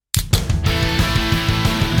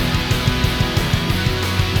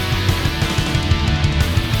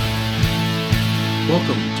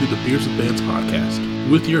welcome to the Beers with Bands podcast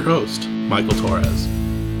with your host, Michael Torres.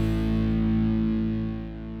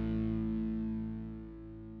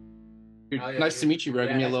 Nice to meet you, bro.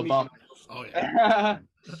 Give me a little bump. Oh, yeah.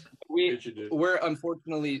 We're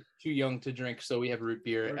unfortunately too young to drink, so we have root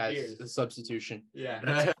beer as a substitution. Yeah.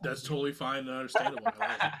 That's totally fine and understandable.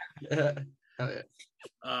 I love it. Hell yeah.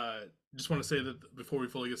 Just want to say that before we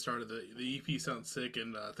fully get started, the EP sounds sick,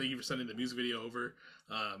 and thank you for sending the music video over.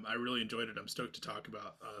 I really enjoyed it. I'm stoked to talk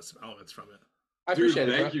about some elements from it. I appreciate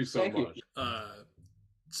it. Thank you so much.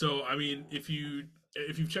 So, I mean, if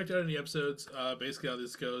you've checked out any episodes, basically how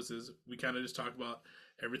this goes is we kind of just talk about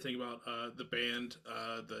everything about the band,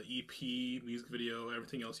 the EP, music video,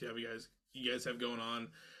 everything else you guys have going on.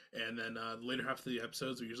 And then the later half of the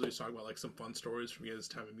episodes, we usually just talk about like some fun stories from you guys'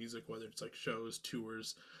 time in music, whether it's like shows,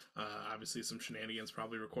 tours, obviously some shenanigans,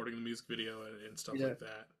 probably recording the music video and stuff like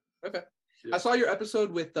that. Okay. Yeah. I saw your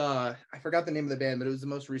episode with I forgot the name of the band, but it was the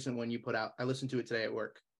most recent one you put out. I listened to it today at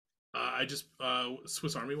work. I just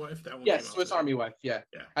Swiss Army Wife, that one. Yes, Swiss Army Wife. Yeah.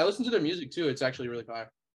 I listened to their music too. It's actually really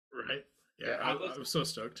fire. Right. Yeah, I was so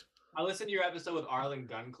stoked. I listened to your episode with Arlen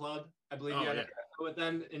Gun Club. I believe you had an episode with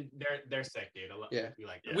them, and they're sick, dude. We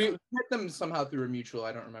like them. We met them somehow through a mutual.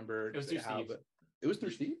 I don't remember. It was through Steve. But it was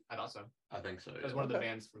through Steve? I thought so. I think so. It was one of the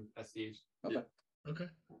bands from Steve. Okay. Okay.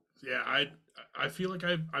 Yeah, I feel like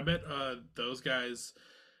I met those guys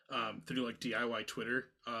through like DIY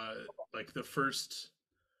Twitter. Like the first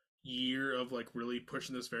year of like really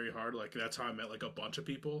pushing this very hard. Like that's how I met like a bunch of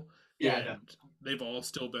people. Yeah. And they've all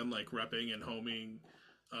still been like repping and homing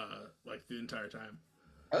like the entire time.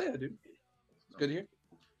 Oh yeah, dude. It's good to hear.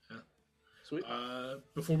 Yeah. Sweet.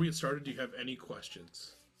 Before we get started, do you have any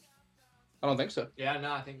questions? I don't think so. Yeah,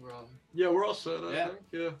 no, I think we're all. Yeah, we're all set. I think.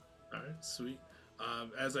 Yeah. All right, sweet.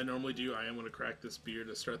 As I normally do, I am going to crack this beer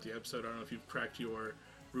to start the episode. I don't know if you've cracked your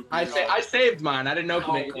root beer. I saved mine. I didn't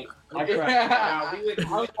open it. I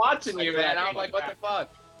was watching you, man. I was like, what the fuck?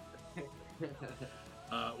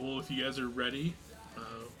 Well, if you guys are ready,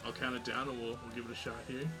 I'll count it down and we'll give it a shot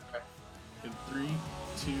here. Okay. In 3,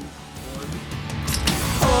 2, 1.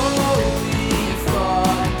 Holy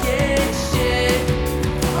fucking shit,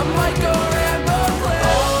 I'm like a Rambo clip.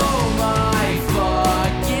 Oh my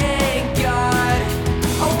fucking god,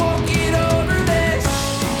 I won't get over this.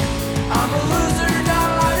 I'm a loser,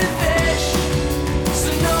 not a fish. So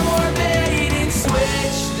no more bait and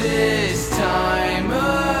switch this time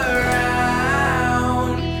around.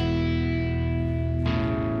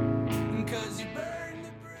 'Cause you burned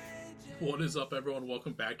the bridge. What is up, everyone?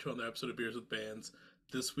 Welcome back to another episode of Beers with Bands.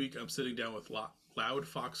 This week, I'm sitting down with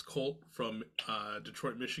LoudFoxCult from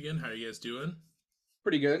Detroit, Michigan. How are you guys doing?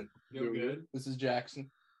 Pretty good. Doing good. This is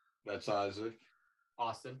Jackson. That's Isaac.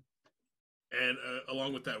 Austin. And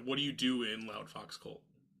along with that, what do you do in LoudFoxCult?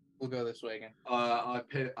 We'll go this way again. I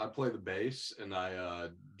play the bass and I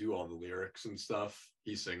do all the lyrics and stuff.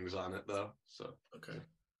 He sings on it though. So Okay.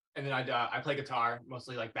 And then I play guitar,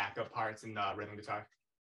 mostly like backup parts and rhythm guitar.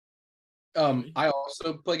 I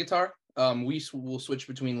also play guitar. We will switch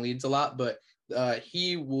between leads a lot, but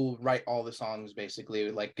he will write all the songs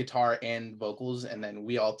basically, like guitar and vocals, and then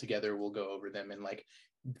we all together will go over them and like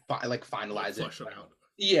finalize it. Flush it out.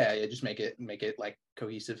 Yeah, just make it like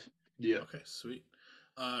cohesive. yeah. Okay, sweet.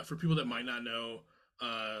 For people that might not know,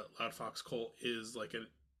 LoudFoxCult is like an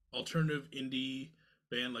alternative indie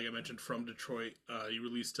band, like I mentioned, from Detroit. You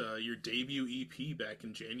released your debut EP back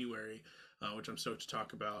in January, which I'm stoked to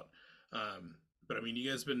talk about. But I mean, you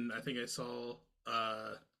guys I think I saw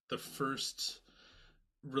the first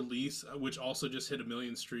release, which also just hit 1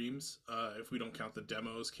 million streams. If we don't count the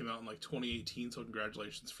demos, came out in like 2018. So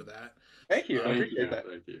congratulations for that. Thank you. I Thank appreciate you. that.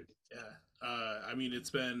 Thank you. Yeah. I mean, it's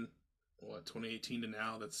been 2018 to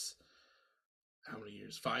now. That's how many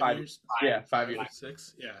years? 5 years? Yeah, 5 years.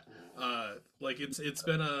 6. Yeah. Like it's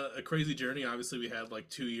been a crazy journey. Obviously, we had like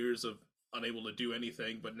 2 years of unable to do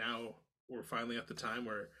anything, but now we're finally at the time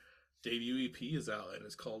where debut EP is out and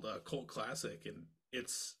it's called Cult Classic, and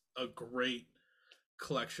it's a great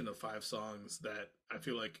collection of 5 songs that I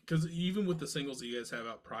feel like, because even with the singles that you guys have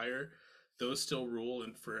out prior, those still rule.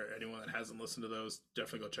 And for anyone that hasn't listened to those,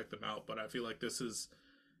 definitely go check them out. But I feel like this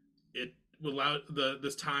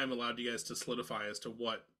time allowed you guys to solidify as to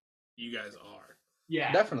what you guys are.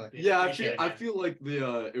 Yeah. Definitely. Yeah, I feel like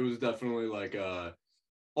it was definitely like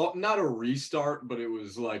not a restart, but it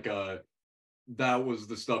was like that was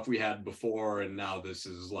the stuff we had before, and now this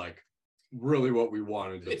is like really what we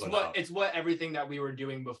wanted to put out. It's what everything that we were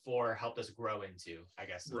doing before helped us grow into, I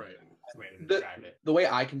guess. Right. That's the way to describe it. The way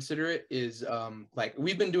I consider it is like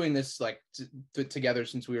we've been doing this like together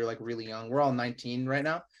since we were like really young. We're all 19 right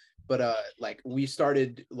now, But like we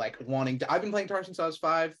started like wanting to. I've been playing guitar since I was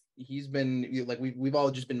 5. He's been like we've all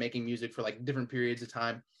just been making music for like different periods of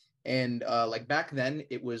time. And like back then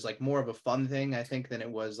it was like more of a fun thing, I think, than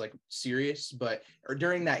it was like serious. But or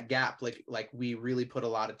during that gap, like we really put a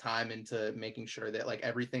lot of time into making sure that like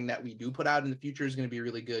everything that we do put out in the future is going to be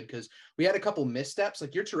really good, because we had a couple missteps.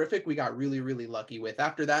 Like You're Terrific, we got really, really lucky with.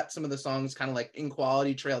 After that, some of the songs kind of like in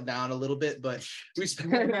quality trailed down a little bit, but we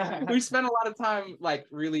spent a lot of time like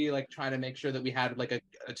really like trying to make sure that we had like a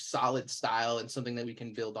solid style and something that we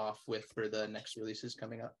can build off with for the next releases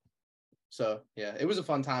coming up. So yeah, it was a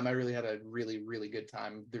fun time. I really had a really, really good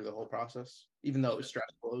time through the whole process. Even though it was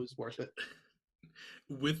stressful, it was worth it.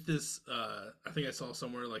 With this, I think I saw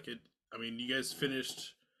somewhere like it. I mean, you guys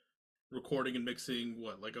finished recording and mixing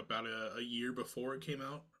what, like about a year before it came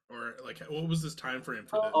out, or like what was this time frame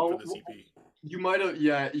for this EP? You might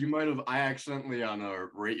have, I accidentally on a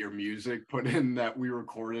Rate Your Music put in that we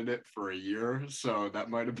recorded it for a year, so that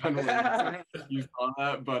might have been when you saw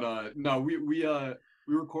that. But no,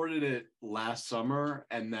 we recorded it last summer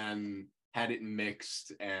and then had it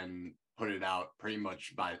mixed and put it out pretty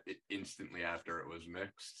much instantly after it was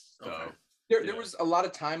mixed. So Okay. There was a lot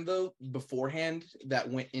of time though beforehand that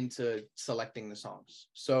went into selecting the songs.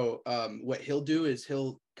 So what he'll do is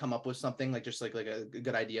he'll come up with something like just like a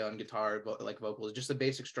good idea on guitar, like vocals, just the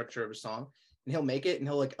basic structure of a song, and he'll make it and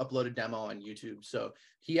he'll like upload a demo on YouTube. So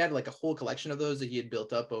he had like a whole collection of those that he had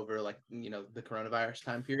built up over like the coronavirus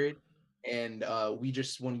time period. And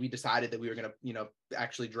when we decided that we were gonna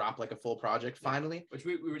actually drop like a full project finally, which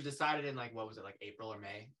we were decided in like, what was it, like April or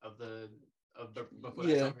May of the before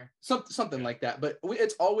that summer? Something like that. But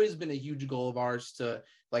it's always been a huge goal of ours to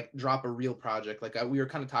like drop a real project. Like we were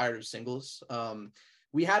kind of tired of singles.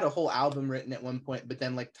 We had a whole album written at one point, but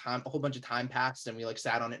then like a whole bunch of time passed and we like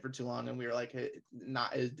sat on it for too long and we were like,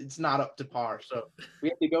 it's not up to par. So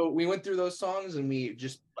we went through those songs and we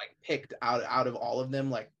just like picked out of all of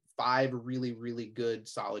them like 5 really, really good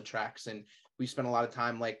solid tracks, and we spent a lot of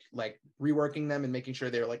time like reworking them and making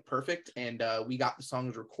sure they were like perfect. And we got the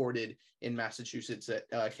songs recorded in Massachusetts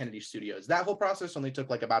at Kennedy Studios. That whole process only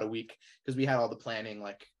took like about a week because we had all the planning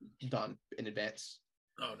like done in advance.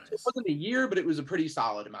 Oh, nice. So it wasn't a year, but it was a pretty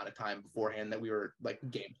solid amount of time beforehand that we were like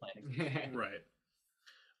game planning. Right.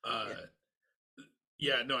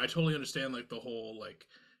 Yeah, no, I totally understand like the whole like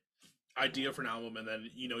idea for an album, and then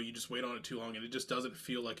you just wait on it too long and it just doesn't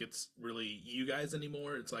feel like it's really you guys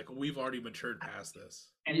anymore. It's like we've already matured past this.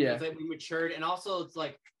 And it's like we matured, and also it's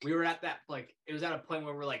like we were at that, like it was at a point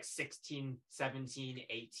where we're like 16, 17,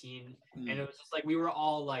 18, and it was just like we were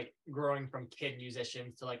all like growing from kid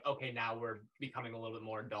musicians to like, okay, now we're becoming a little bit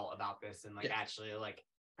more adult about this and like actually like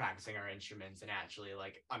practicing our instruments and actually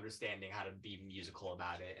like understanding how to be musical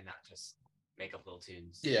about it and not just make up little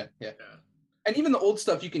tunes. Yeah. And even the old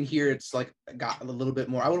stuff, you can hear it's like got a little bit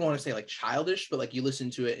more, I wouldn't want to say like childish, but like you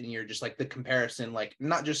listen to it and you're just like the comparison, like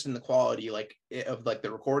not just in the quality like of like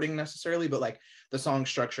the recording necessarily, but like the song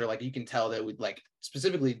structure, like you can tell that we'd like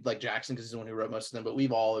specifically like Jackson, because he's the one who wrote most of them, but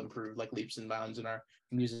we've all improved like leaps and bounds in our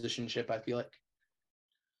musicianship, I feel like.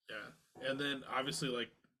 Yeah. And then obviously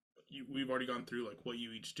like we've already gone through like what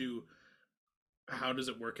you each do. How does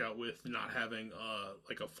it work out with not having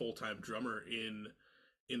like a full-time drummer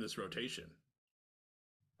in this rotation?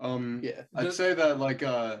 I'd say that like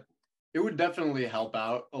it would definitely help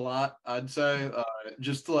out a lot. I'd say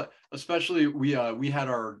just like, especially we had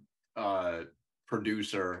our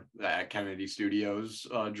producer at Kennedy Studios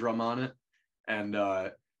drum on it, and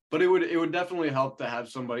but it would definitely help to have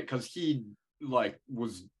somebody, because he like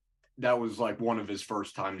that was like one of his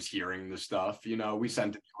first times hearing the stuff. We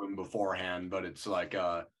sent it to him beforehand, but it's like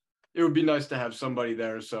it would be nice to have somebody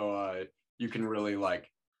there so you can really like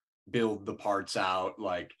build the parts out.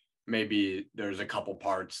 Like maybe there's a couple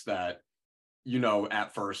parts that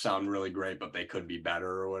at first sound really great, but they could be better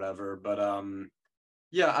or whatever. But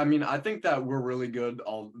yeah, I mean, I think that we're really good,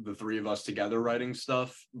 all the 3 of us together writing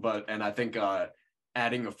stuff, and I think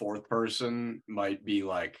adding a 4th person might be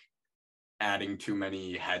like adding too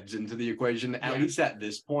many heads into the equation, at least at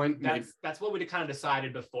this point. That's what we kind of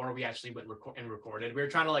decided before we actually went and recorded. We were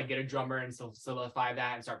trying to like get a drummer and solidify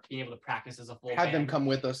that and start being able to practice as a full Have band. them come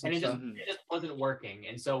with us, and it just wasn't working.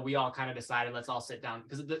 And so we all kind of decided, let's all sit down,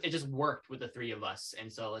 because it just worked with the 3 of us.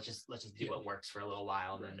 And so let's just do what works for a little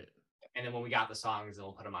while, and then when we got the songs, then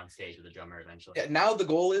we'll put them on stage with the drummer eventually. Yeah, now the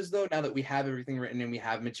goal is though, now that we have everything written and we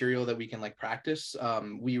have material that we can like practice,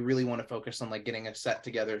 we really want to focus on like getting a set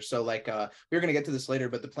together. So like we're gonna get to this later,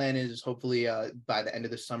 but the plan is hopefully by the end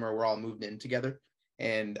of the summer we're all moved in together.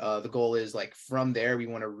 And the goal is like from there we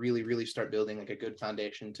want to really, really start building like a good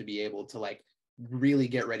foundation to be able to like really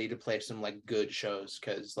get ready to play some like good shows,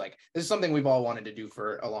 because like this is something we've all wanted to do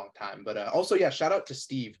for a long time. But also, yeah, shout out to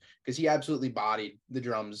Steve, because he absolutely bodied the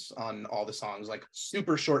drums on all the songs, like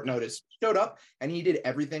super short notice, showed up and he did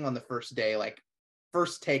everything on the first day, like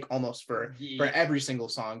first take almost for every single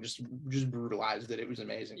song, just brutalized it. It was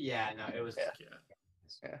amazing. Yeah, no, it was.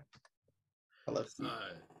 Yeah. I love Steve.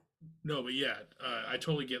 No, but yeah, I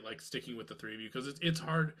totally get like sticking with the three of you, because it's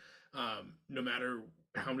hard. No matter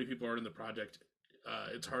how many people are in the project,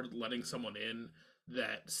 it's hard letting someone in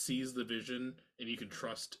that sees the vision and you can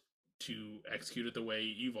trust to execute it the way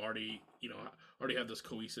you've already have this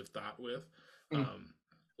cohesive thought with.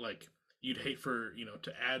 Like you'd hate for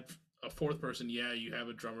to add a fourth person. Yeah, you have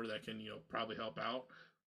a drummer that can probably help out,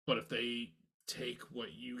 but if they take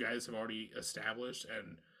what you guys have already established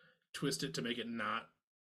and twist it to make it not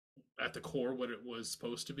at the core what it was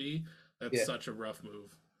supposed to be, that's such a rough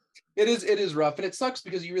move. It is rough, and it sucks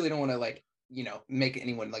because you really don't want to like make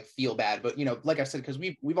anyone like feel bad, but like I said, because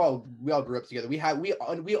we all grew up together,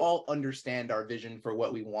 we all understand our vision for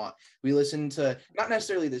what we want. We listen to not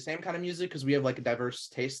necessarily the same kind of music because we have like a diverse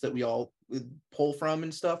taste that we all pull from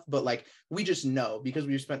and stuff, but like we just know, because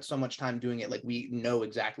we've spent so much time doing it, like we know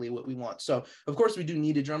exactly what we want. So of course we do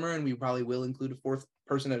need a drummer, and we probably will include a fourth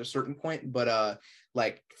person at a certain point, but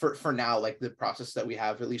like for now, like the process that we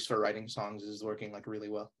have, at least for writing songs, is working like really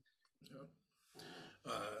well.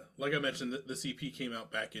 Like I mentioned, the EP came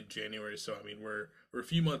out back in January, so I mean we're a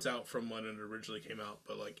few months out from when it originally came out.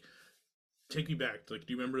 But like, take me back. Like,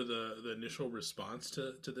 do you remember the initial response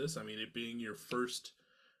to this? I mean, it being your first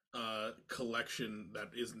collection that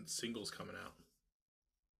isn't singles coming out.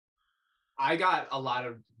 I got a lot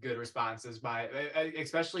of good responses by,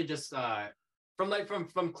 especially just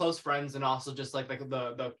from close friends, and also just like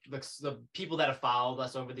the people that have followed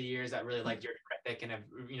us over the years that really like your Critic and have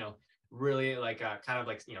really like kind of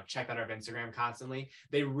like check out our Instagram constantly.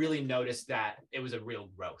 They really noticed that it was a real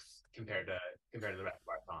growth compared to the rest of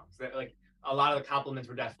our songs. That, like, a lot of the compliments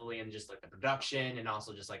were definitely in just like the production, and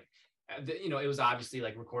also just like it was obviously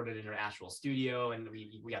like recorded in an actual studio, and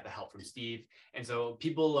we got the help from Steve. And so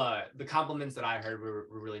people, the compliments that I heard were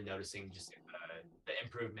really noticing just the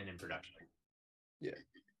improvement in production. Yeah,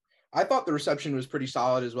 I thought the reception was pretty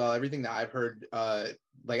solid as well. Everything that I've heard,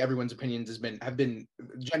 like everyone's opinions have been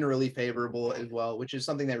generally favorable as well, which is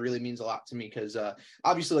something that really means a lot to me, because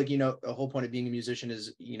obviously, like, the whole point of being a musician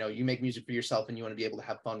is, you make music for yourself and you want to be able to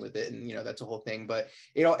have fun with it, and that's a whole thing. But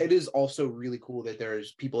it is also really cool that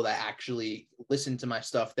there's people that actually listen to my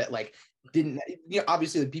stuff that like didn't,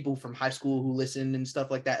 obviously the people from high school who listen and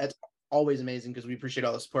stuff like that. That's always amazing because we appreciate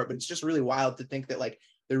all the support, but it's just really wild to think that like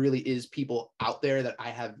there really is people out there that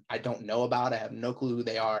I don't know about. I have no clue who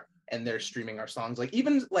they are, and they're streaming our songs. Like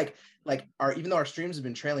even even though our streams have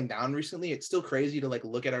been trailing down recently, it's still crazy to like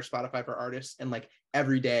look at our Spotify for artists, and like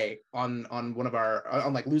every day on one of our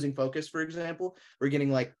on like Losing Focus, for example, we're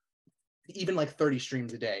getting like even like 30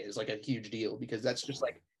 streams a day is like a huge deal, because that's just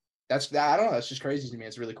like I don't know, that's just crazy to me.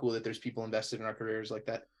 It's really cool that there's people invested in our careers like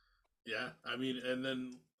that. Yeah, I mean, and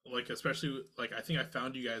then like especially like I think I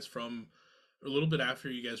found you guys from a little bit after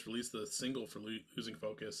you guys released the single for Losing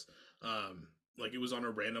Focus. Like it was on a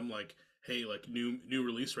random like, hey, like new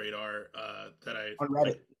release radar that I on Reddit.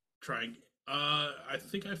 Like, trying. I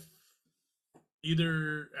think I've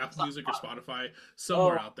either Apple Music or Spotify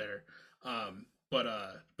somewhere out there. But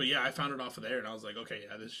yeah, I found it off of there, and I was like, okay,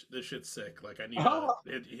 yeah, this shit's sick. Like I need to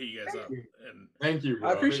hit you guys up. And thank you, bro.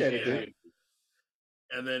 I appreciate it, dude.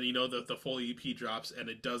 And then the full EP drops, and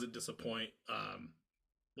it doesn't disappoint.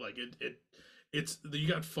 Like it's you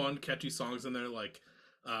got fun, catchy songs in there. Like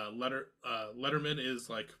Letterman is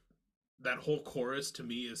like, that whole chorus to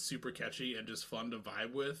me is super catchy and just fun to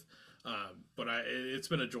vibe with. But it's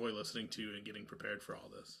been a joy listening to and getting prepared for all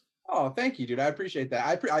this. Oh, thank you, dude. I appreciate that.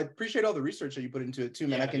 I appreciate all the research that you put into it too,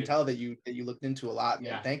 man. Yeah, I can tell that you looked into a lot,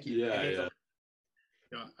 man. Yeah. Thank you. Yeah.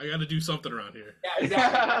 I got to do something around here. Yeah,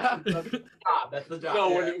 exactly. That's the job.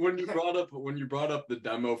 No, when you brought up the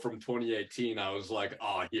demo from 2018, I was like,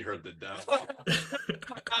 oh, he heard the demo.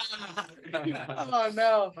 Oh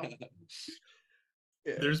no.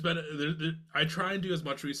 Yeah. There's been I try and do as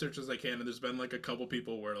much research as I can, and there's been like a couple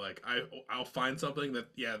people where like I'll find something that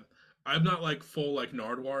I'm not like full like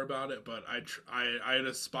Nardwuar about it, but I'd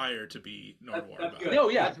aspire to be Nardwuar about good. it. Oh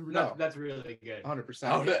yeah, that's really good.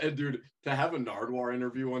 100%. Dude, to have a Nardwuar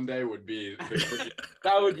interview one day would be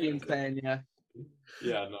That would be insane. Yeah.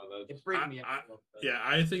 Yeah, no, that's It freaked me out. Yeah,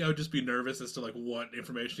 I think I would just be nervous as to like what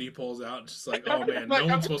information he pulls out. Just like, oh man, no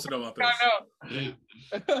one's supposed to know about this.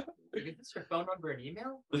 No. Is this your phone number and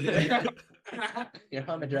email? Your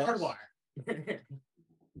home address. Hardwire.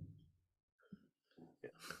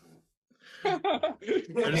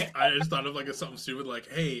 I just thought of like something stupid, like,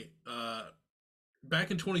 hey,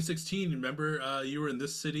 back in 2016, remember you were in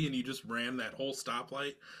this city and you just ran that whole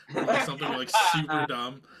stoplight, or like something like super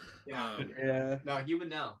dumb. Yeah. Yeah. No, he would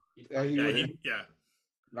know. Yeah, he Yeah, would. yeah.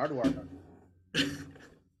 Nardwar.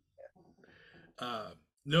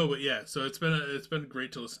 No, but yeah, so it's been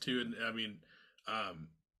great to listen to, and I mean,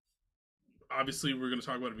 obviously we're going to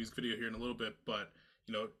talk about a music video here in a little bit, but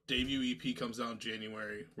debut EP comes out in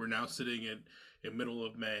January. We're now sitting in middle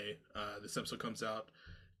of May. This episode comes out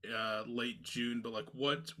late June, but like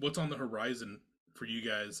what's on the horizon for you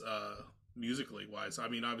guys musically wise? I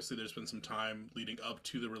mean, obviously there's been some time leading up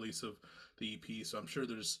to the release of the EP, so I'm sure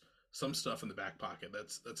there's some stuff in the back pocket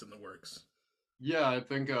that's in the works. Yeah, I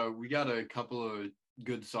think we got a couple of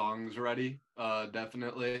good songs ready,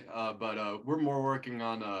 definitely. But we're more working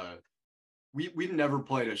on we've never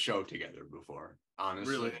played a show together before,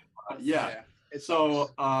 honestly. Really? Yeah. So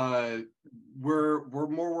we're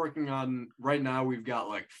more working on right now. We've got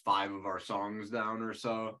like 5 of our songs down or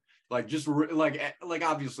so. Like just like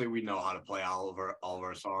obviously we know how to play all of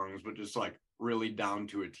our songs, but just like really down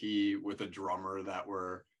to a T with a drummer that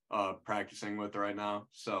we're practicing with right now.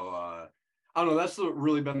 So I don't know. That's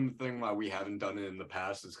really been the thing why we haven't done it in the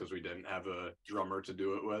past, is because we didn't have a drummer to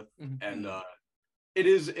do it with. And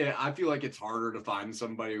I feel like it's harder to find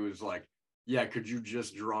somebody who's like, yeah, could you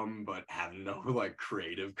just drum but have no like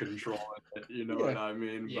creative control in it, you know what I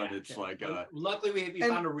mean? Yeah. But it's like luckily we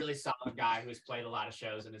found a really solid guy who's played a lot of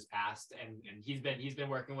shows in his past, and he's been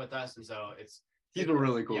working with us, and so he's a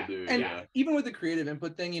really cool dude. And even with the creative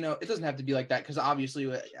input thing, it doesn't have to be like that, because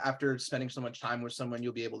obviously after spending so much time with someone,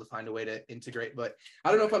 you'll be able to find a way to integrate. But I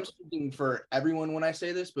don't know if I'm speaking for everyone when I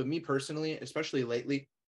say this, but me personally, especially lately,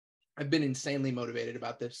 I've been insanely motivated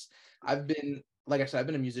about this. Like I said, I've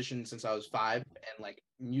been a musician since I was 5, and like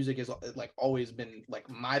music is like always been like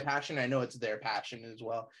my passion. I know it's their passion as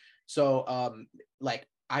well. So like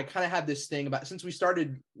I kind of had this thing about, since we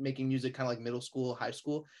started making music kind of like middle school, high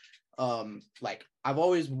school, like I've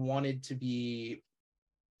always wanted to be,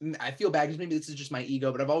 I feel bad because maybe this is just my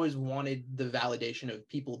ego, but I've always wanted the validation of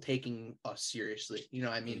people taking us seriously. You know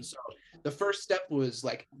what I mean? So the first step was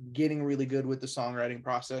like getting really good with the songwriting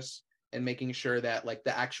process and making sure that like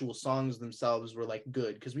the actual songs themselves were like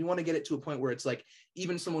good, because we want to get it to a point where it's like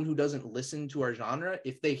even someone who doesn't listen to our genre,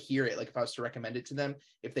 if they hear it, like if I was to recommend it to them,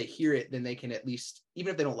 if they hear it, then they can at least,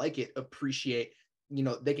 even if they don't like it, appreciate,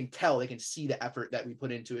 they can tell, they can see the effort that we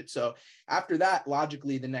put into it. So after that,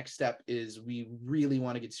 logically, the next step is we really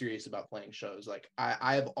want to get serious about playing shows. Like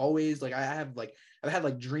I have always like, I've had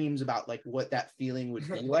like dreams about like what that feeling would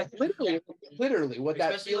be like, literally what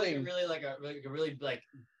that feeling, like a really like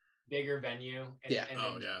bigger venue, and,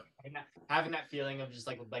 having that feeling of just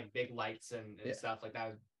like big lights and stuff like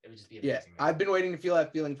that, it would just be amazing. I've been waiting to feel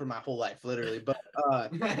that feeling for my whole life, literally. But I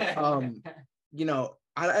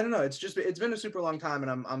don't know, it's been a super long time,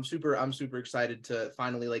 and I'm super excited to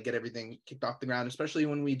finally like get everything kicked off the ground, especially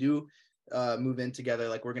when we do move in together.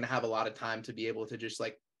 Like we're gonna have a lot of time to be able to just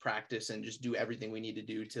like practice and just do everything we need to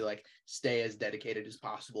do to like stay as dedicated as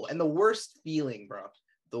possible. And the worst feeling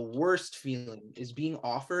is being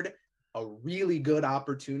offered a really good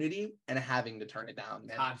opportunity and having to turn it down,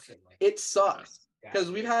 man. Constantly. It sucks,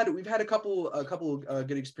 because we've had a couple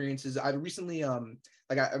good experiences. I recently I'll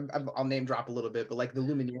name drop a little bit, but like the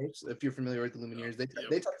Lumineers, if you're familiar with the Lumineers, they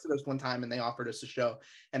texted us one time and they offered us a show,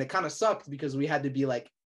 and it kind of sucked because we had to be like,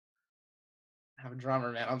 have a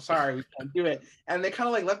drummer, man, I'm sorry, we can't do it. And they kind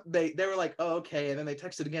of like left, they were like, oh, okay, and then they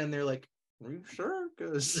texted again and they're like, are you sure?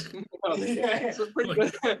 Because do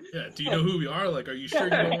you know who we are? Like, are you sure you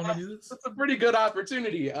don't want to do this? It's a pretty good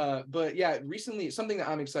opportunity. But yeah, recently something that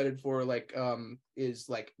I'm excited for, like, is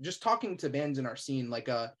like just talking to bands in our scene. Like,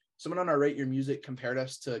 someone on our Rate Your Music compared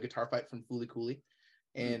us to Guitar Fight from Fooly Cooley,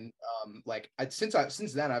 and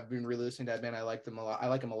since then I've been really listening to that band. I like them a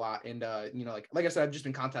lot. And like I said, I've just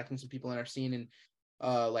been contacting some people in our scene, and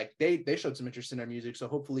like they showed some interest in our music. So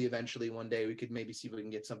hopefully eventually one day we could maybe see if we can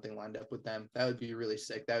get something lined up with them. That would be really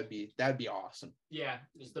sick. That'd be awesome. Yeah,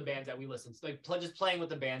 just the bands that we listen to, like just playing with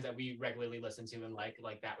the bands that we regularly listen to, and like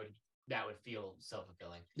that would feel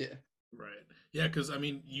self-fulfilling. Yeah. Right. Yeah, because I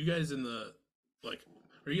mean, you guys in the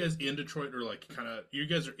are you guys in Detroit, or like kind of, you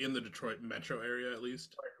guys are in the Detroit metro area at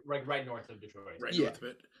least? Right north of Detroit. Right north of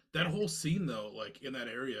it. That whole scene though, like in that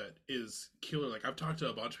area, is killer. Like I've talked to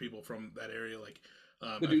a bunch of people from that area, like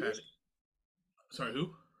sorry,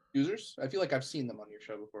 who? Users? I feel like I've seen them on your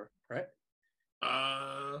show before, right?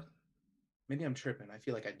 Maybe I'm tripping. I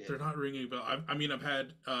feel like I did. They're not ringing a bell. I've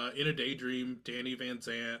had In a Daydream, Danny Van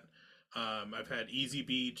Zant. I've had Easy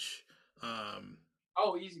Beach.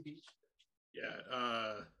 Oh, Easy Beach.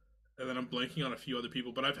 Yeah. And then I'm blanking on a few other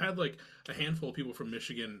people, but I've had like a handful of people from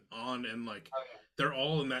Michigan on, and like they're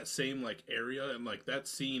all in that same like area, and like that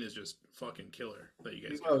scene is just fucking killer that you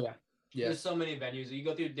guys got. Oh yeah. Yeah. There's so many venues. You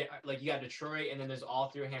go through like you got Detroit, and then there's all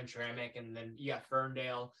through Hamtramck, and then you got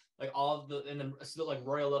Ferndale, like all of the, and then still like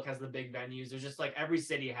Royal Oak has the big venues. There's just like every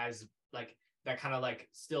city has like that kind of like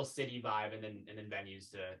still city vibe, and then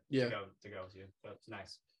venues to go to. So it's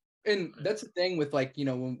nice. And that's the thing with like, you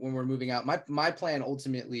know, when we're moving out, my plan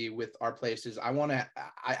ultimately with our place is I want to,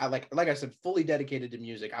 I like I said, fully dedicated to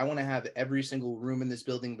music. I want to have every single room in this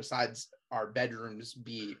building besides our bedrooms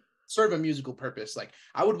serve a musical purpose. Like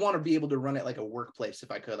I would want to be able to run it like a workplace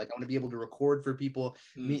if I could. Like I want to be able to record for people,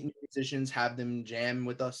 meet new musicians, have them jam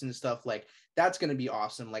with us and stuff. Like that's going to be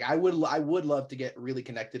awesome. Like I would love to get really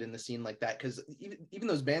connected in the scene like that, because even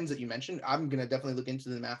those bands that you mentioned, I'm going to definitely look into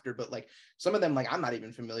them after, but like some of them like I'm not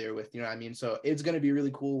even familiar with, you know what I mean? So it's going to be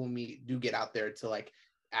really cool when we do get out there to like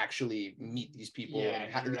actually meet these people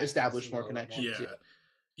and establish more connections.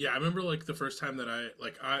 Yeah, I remember like the first time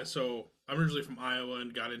that so I'm originally from Iowa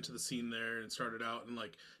and got into the scene there and started out, and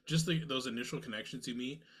like just those initial connections you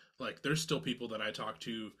meet, like there's still people that I talk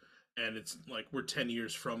to, and it's like we're 10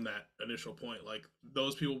 years from that initial point. Like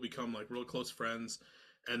those people become like real close friends,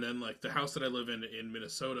 and then like the house that I live in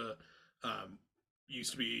Minnesota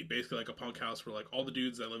used to be basically like a punk house where like all the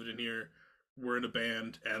dudes that lived in here were in a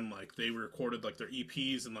band, and like they recorded like their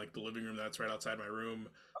EPs in like the living room that's right outside my room.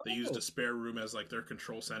 They used a spare room as like their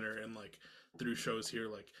control center, and like through shows here,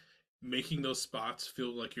 like making those spots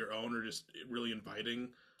feel like your own or just really inviting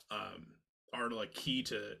are like key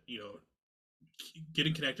to, you know,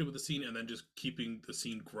 getting connected with the scene and then just keeping the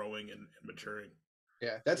scene growing and maturing.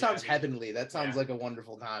 Yeah, that sounds heavenly. That sounds like a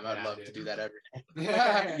wonderful time. I'd love to do that every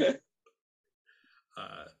day.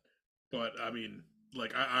 But I mean,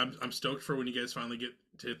 like I'm stoked for when you guys finally get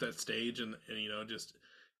to hit that stage and you know, just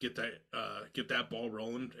get that ball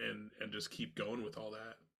rolling and just keep going with all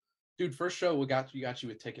that. Dude, first show we got you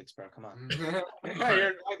with tickets, bro. Come on.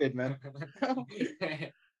 You're invited, man.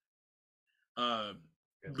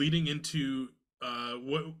 Leading into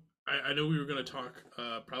what I know we were going to talk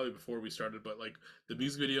probably before we started, but like the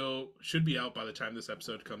music video should be out by the time this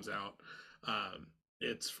episode comes out.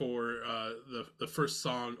 It's for the first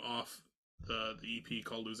song off the EP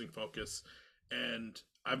called Losing Focus, and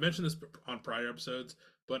I've mentioned this on prior episodes,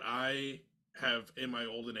 but I have in my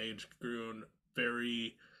olden age grown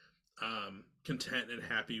very content and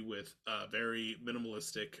happy with very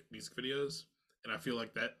minimalistic music videos, and I feel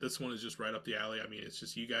like that this one is just right up the alley. I mean, it's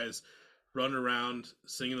just you guys running around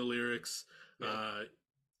singing the lyrics,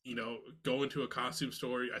 you know, go into a costume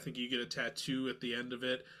store. I think you get a tattoo at the end of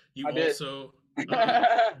it. You also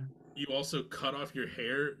cut off your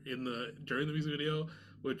hair during the music video,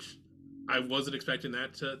 which I wasn't expecting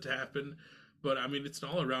that to happen. But I mean, it's an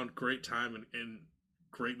all around great time and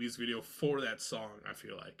great music video for that song, I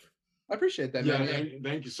feel like. I appreciate that, man.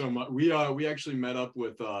 Thank you so much. We actually met up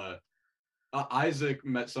with Isaac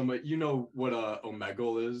met somebody. You know what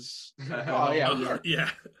Omegle is? Oh yeah. Yeah.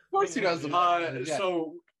 Of course he does.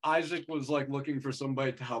 So Isaac was like looking for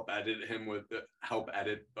somebody to help edit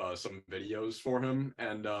some videos for him,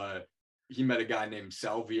 and he met a guy named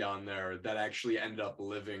Salvi on there that actually ended up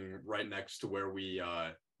living right next to where we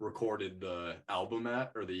recorded the album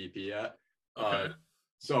at, or the EP at. Okay.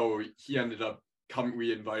 So he ended up coming.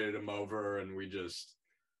 We invited him over, and we just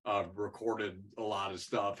recorded a lot of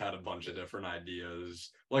stuff. Had a bunch of different ideas.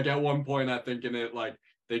 Like at one point, I think in it, like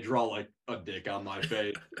they draw like a dick on my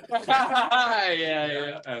face.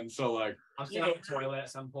 yeah. And so like I'm still in the toilet at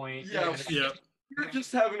some point. Yeah. We're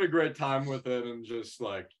just having a great time with it, and just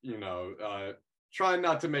like, you know, trying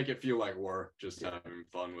not to make it feel like work, just having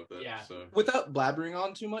fun with it. Yeah. So without blabbering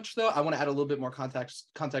on too much though, I want to add a little bit more context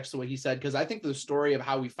to what he said, because I think the story of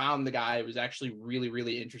how we found the guy was actually really,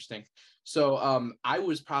 really interesting. So I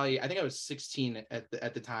think I was 16 at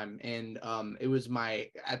the time, and it was my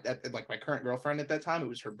current girlfriend at that time. It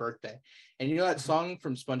was her birthday, and you know that song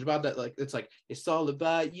from SpongeBob that like it's all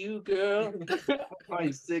about you, girl. My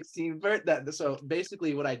 16th birthday. So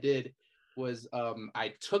basically, what I did was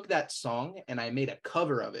I took that song and I made a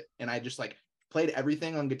cover of it, and I just like played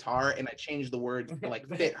everything on guitar, and I changed the words to like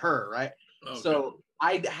fit her, right? Okay. So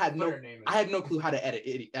I had no clue how to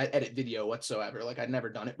edit video whatsoever. Like I'd never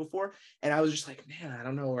done it before, and I was just like, man, I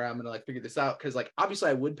don't know where I'm gonna like figure this out, because like obviously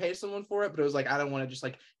I would pay someone for it, but it was like I don't want to just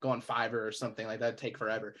like go on Fiverr or something like that. It'd take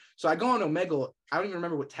forever. So I go on Omegle. I don't even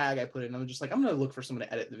remember what tag I put in. I'm just like, I'm gonna look for someone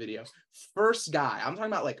to edit the video. First guy, I'm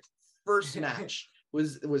talking about like first match.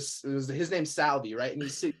 was his name's Salvi, right? And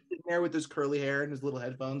he's sitting there with his curly hair and his little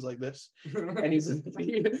headphones like this, and he's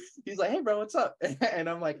like, "Hey, bro, what's up?" And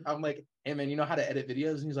I'm like, "Hey, man, you know how to edit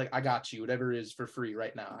videos?" And he's like, "I got you. Whatever is for free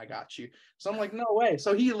right now, I got you." So I'm like, "No way!"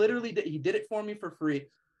 So he literally did it for me for free,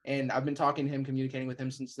 and I've been talking to him, communicating with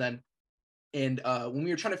him since then. And when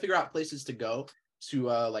we were trying to figure out places to go to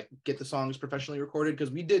like get the songs professionally recorded,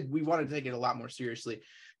 because we wanted to take it a lot more seriously.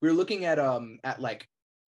 We were looking at like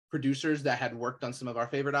producers that had worked on some of our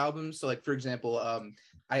favorite albums. So like, for example,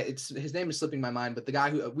 his name is slipping my mind, but the guy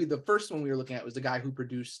who the first one we were looking at was the guy who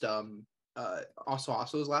produced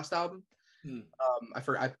Osso's last album. I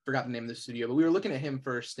forgot the name of the studio, but we were looking at him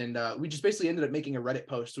first, and we just basically ended up making a Reddit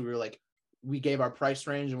post. We were like, we gave our price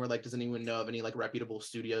range, and we're like, does anyone know of any like reputable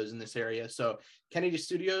studios in this area? So Kennedy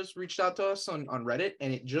Studios reached out to us on Reddit,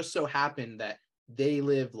 and it just so happened that they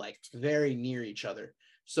live like very near each other.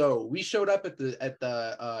 So we showed up at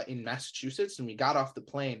the in Massachusetts, and we got off the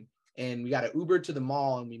plane, and we got an Uber to the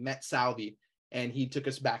mall, and we met Salvi, and he took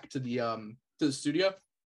us back to the studio,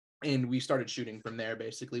 and we started shooting from there.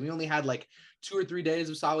 Basically, we only had like 2 or 3 days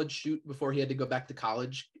of solid shoot before he had to go back to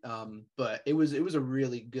college. But it was a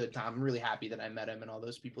really good time. I'm really happy that I met him and all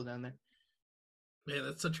those people down there. Man,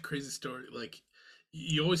 that's such a crazy story. Like,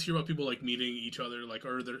 you always hear about people like meeting each other, like,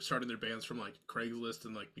 or they're starting their bands from like Craigslist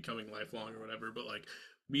and like becoming lifelong or whatever. But like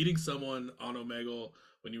meeting someone on Omegle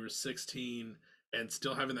when you were 16 and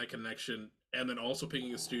still having that connection, and then also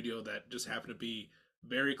picking a studio that just happened to be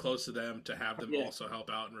very close to them to have them also help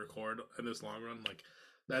out and record in this long run, like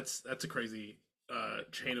that's a crazy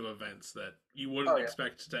chain of events that you wouldn't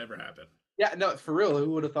expect to ever happen. Yeah, no, for real.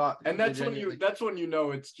 Who would have thought? And that's when you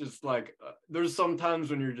know it's just like there's some times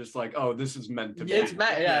when you're just like, oh, this is meant to be. It's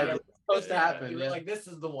supposed to happen. You're like, this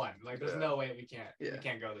is the one. Like, there's no way we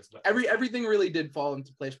can't go this way. Everything really did fall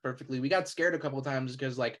into place perfectly. We got scared a couple of times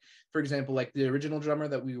because, like, for example, like the original drummer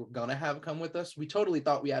that we were gonna have come with us, we totally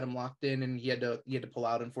thought we had him locked in, and he had to pull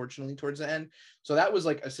out, unfortunately, towards the end. So that was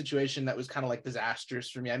like a situation that was kind of like disastrous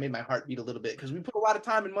for me. I made my heart beat a little bit because we put a lot of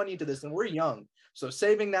time and money into this, and we're young. So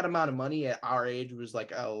saving that amount of money at our age was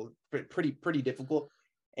like pretty difficult.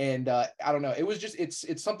 And I don't know, it was just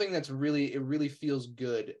it's something that's really feels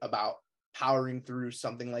good about powering through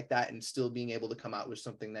something like that and still being able to come out with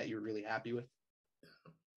something that you're really happy with.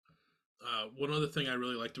 One other thing I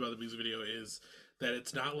really liked about the music video is that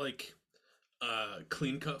it's not like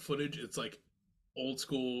clean cut footage. It's like old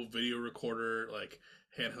school video recorder, like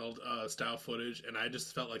handheld style footage, and I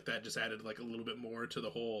just felt like that just added like a little bit more to the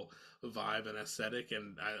whole vibe and aesthetic,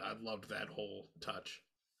 and I loved that whole touch.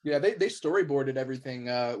 Yeah, they storyboarded everything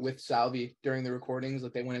with Salvi during the recordings.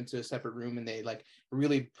 Like, they went into a separate room and they like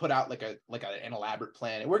really put out like an elaborate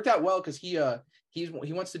plan. It worked out well because he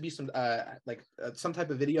wants to be some type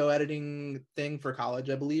of video editing thing for college,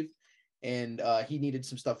 I believe, and he needed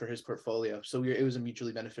some stuff for his portfolio. So it was a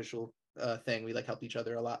mutually beneficial thing. We like helped each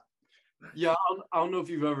other a lot. Yeah, I don't know if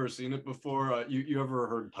you've ever seen it before. You ever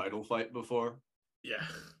heard Title Fight before? Yeah.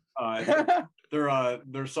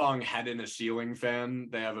 Their song Head in a Ceiling Fan,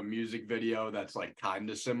 they have a music video that's like kind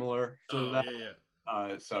of similar to that. Yeah.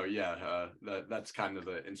 That's kind of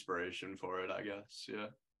the inspiration for it, I guess. Yeah.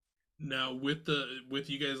 Now with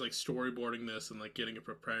you guys like storyboarding this and like getting it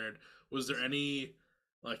prepared, was there any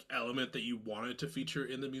like element that you wanted to feature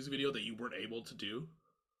in the music video that you weren't able to do?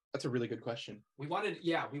 That's a really good question. We wanted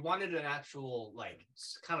an actual like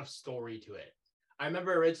kind of story to it. I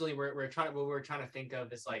remember originally what we were trying to think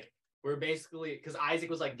of is like, we're basically, because Isaac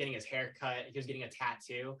was like getting his hair cut, he was getting a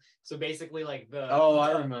tattoo. So basically like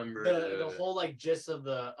I remember the whole like gist of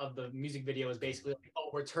the music video is basically like, oh,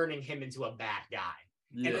 we're turning him into a bad guy.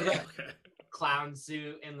 Yeah. And like, clown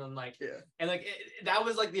suit, and then like that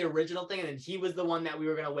was like the original thing, and then he was the one that we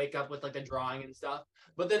were gonna wake up with like the drawing and stuff.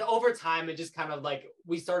 But then over time it just kind of like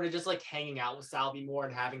we started just like hanging out with Salvi more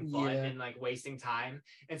and having fun and like wasting time,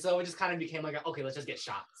 and so it just kind of became like, okay, let's just get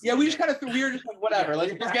shots. Yeah, we just kind of we were just like, whatever,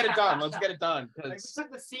 let's get it done. Let's get it done. Like, we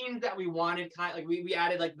took the scenes that we wanted, kind of like we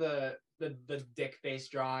added like the dick face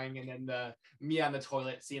drawing, and then the me on the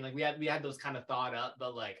toilet scene. Like we had those kind of thought up,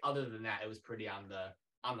 but like other than that, it was pretty on the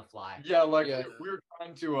fly. Yeah, like we were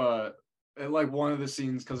trying to like one of the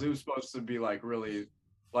scenes, because it was supposed to be like really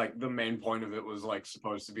like the main point of it was like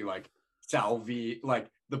supposed to be like Salvi, like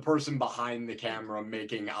the person behind the camera,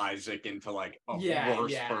 making Isaac into like a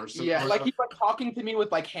worse person. Yeah, like he's like talking to me with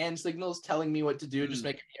like hand signals, telling me what to do, just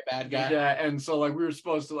making me a bad guy. Yeah, and so like he was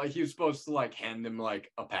supposed to like hand him like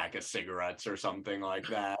a pack of cigarettes or something like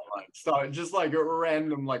that. Like so just like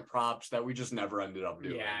random like props that we just never ended up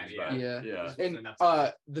doing. Yeah. And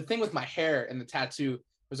the thing with my hair and the tattoo,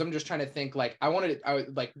 because I'm just trying to think like I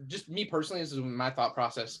would like just me personally, this is my thought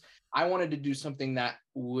process. I wanted to do something that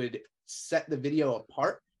would set the video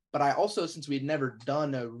apart, but I also, since we'd never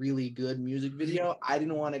done a really good music video, I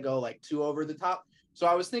didn't want to go like too over the top. So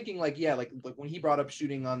I was thinking like, yeah, like when he brought up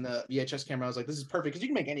shooting on the VHS camera, I was like, this is perfect because you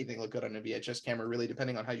can make anything look good on a VHS camera, really,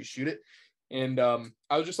 depending on how you shoot it. And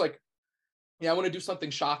I was just like, yeah, I want to do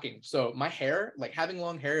something shocking. So my hair, like having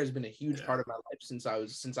long hair, has been a huge part of my life since I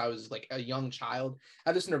was like a young child. I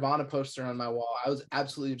have this Nirvana poster on my wall. I was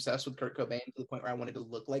absolutely obsessed with Kurt Cobain to the point where I wanted to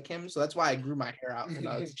look like him. So that's why I grew my hair out when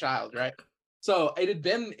I was a child, right? So it had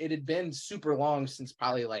been super long since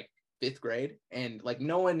probably like 5th grade, and like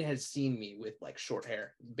no one has seen me with like short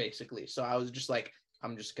hair, basically. So I was just like,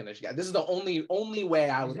 I'm just gonna. Yeah, this is the only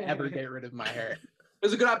way I would ever get rid of my hair. It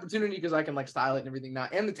was a good opportunity because I can like style it and everything now,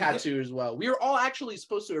 and the tattoo as well. We were all actually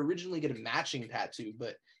supposed to originally get a matching tattoo,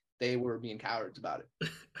 but they were being cowards about it.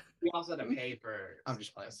 We also had to pay for. I'm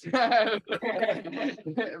just playing. But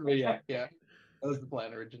yeah, that was the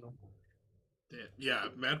plan original. Yeah,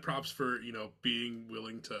 mad props for being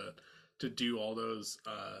willing to do all those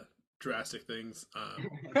drastic things.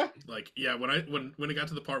 Like when it got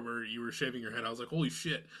to the part where you were shaving your head, I was like, holy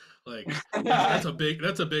shit. Like that's a big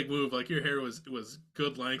move. Like your hair was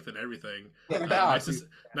good length and everything. Nice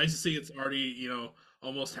to see it's already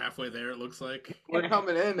almost halfway there. It looks like we're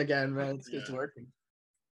coming in again, man. It's working.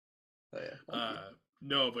 So, yeah.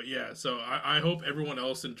 No, but yeah. So I hope everyone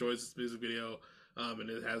else enjoys this music video. And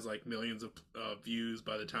it has like millions of views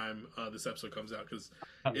by the time this episode comes out, because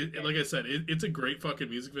like I said, it's a great fucking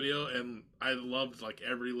music video, and I loved like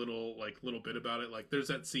every little bit about it. Like there's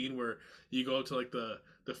that scene where you go to like the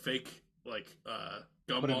fake like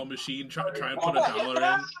gumball machine, try and put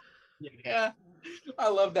 $1 in. Yeah, I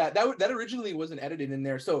love that. That originally wasn't edited in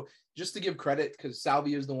there. So just to give credit, because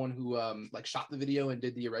Salvia is the one who like shot the video and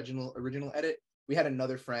did the original edit. We had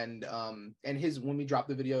another friend, and when we drop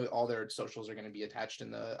the video, all their socials are going to be attached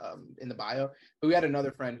in the bio. But we had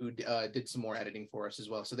another friend who did some more editing for us as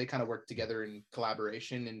well. So they kind of worked together in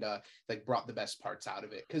collaboration and like brought the best parts out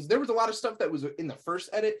of it. Because there was a lot of stuff that was in the first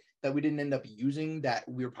edit that we didn't end up using that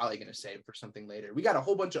we were probably going to save for something later. We got a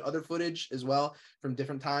whole bunch of other footage as well from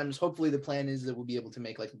different times. Hopefully the plan is that we'll be able to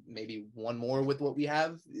make like maybe one more with what we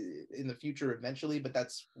have in the future eventually, but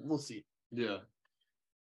we'll see. Yeah.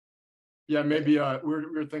 Yeah, maybe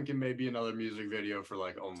we're thinking maybe another music video for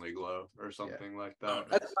like Only Glow or something like that.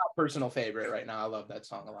 That's my personal favorite right now. I love that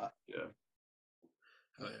song a lot. Yeah.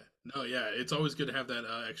 Oh yeah. No, yeah. It's always good to have that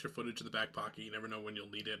extra footage in the back pocket. You never know when you'll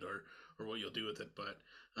need it or what you'll do with it. But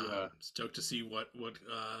stoked to see what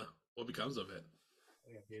becomes of it.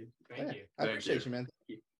 Yeah, dude. Thank you. I appreciate you, man. Thank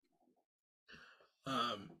you.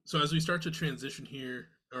 So as we start to transition here,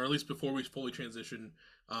 or at least before we fully transition,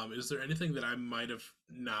 is there anything that I might have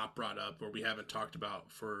not brought up or we haven't talked about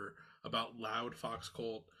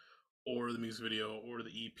LoudFoxCult or the music video or the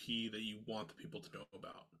EP that you want the people to know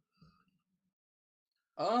about?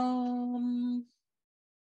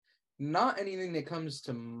 Not anything that comes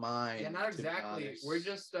to mind. Yeah, not exactly. We're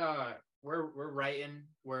just we're writing.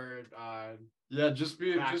 We're just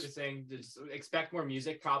practicing. Just expect more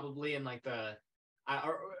music probably, and like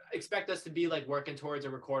or expect us to be like working towards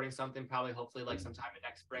or recording something probably hopefully like sometime in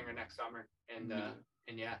next spring or next summer, and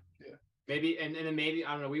maybe and then maybe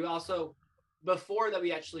I don't know. We also, before that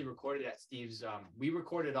we actually recorded at Steve's, we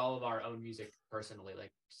recorded all of our own music personally,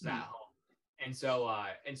 like just at home. And so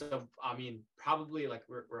I mean, probably like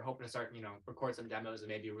we're hoping to start, record some demos and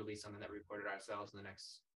maybe release something that we recorded ourselves in the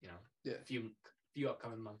next, few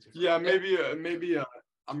upcoming months or something. Yeah, maybe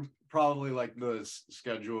I'm probably like the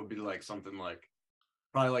schedule would be like something like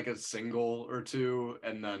probably like a single or two,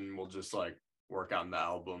 and then we'll just like work on the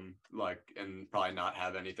album, like, and probably not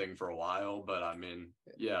have anything for a while. But I mean,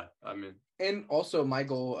 and also my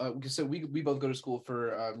goal, so we both go to school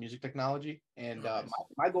for music technology, and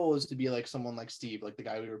my goal is to be like someone like Steve, like the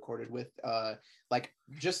guy we recorded with, like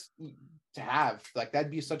just to have like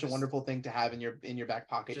that'd be such a wonderful thing to have in your back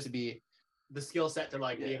pocket, just to be the skill set to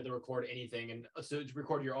like be able to record anything, and so to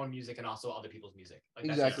record your own music and also other people's music. Like,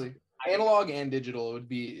 exactly. Analog and digital would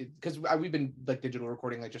be, because we've been like digital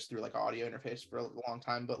recording like just through like audio interface for a long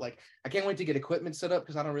time, but like I can't wait to get equipment set up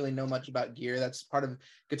because I don't really know much about gear. That's part of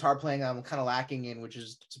guitar playing I'm kind of lacking in, which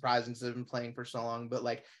is surprising since I've been playing for so long. But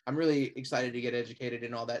like I'm really excited to get educated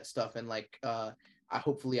in all that stuff, and like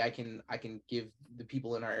hopefully I can give the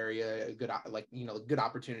people in our area a good good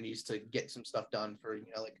opportunities to get some stuff done for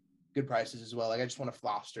like good prices as well. Like I just want to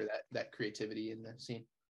foster that creativity in the scene.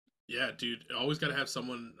 Yeah, dude, always got to have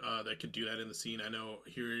someone that can do that in the scene. I know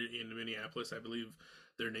here in Minneapolis, I believe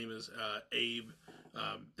their name is Abe.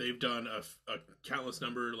 They've done a countless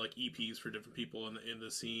number like EPs for different people in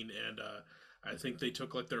the scene, and I think they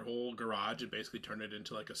took like their whole garage and basically turned it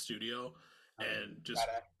into like a studio and just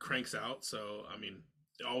cranks out. So I mean,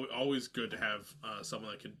 always good to have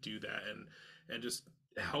someone that can do that and just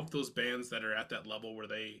help those bands that are at that level where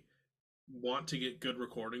they want to get good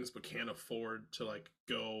recordings but can't afford to like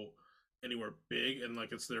go anywhere big, and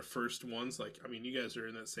like it's their first ones. Like, I mean, you guys are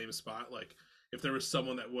in that same spot. Like, if there was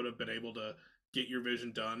someone that would have been able to get your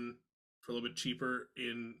vision done for a little bit cheaper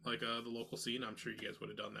in like the local scene, I'm sure you guys would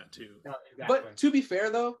have done that too. No, exactly. But to be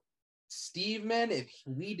fair though, Steve, man, if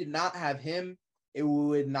we did not have him, it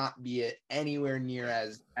would not be anywhere near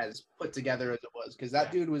as put together as it was, because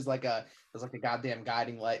that dude was like a goddamn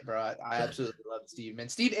guiding light, bro. I absolutely love Steve, man.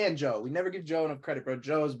 Steve and Joe. We never give Joe enough credit, bro.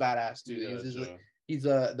 Joe's badass dude. Yeah, He's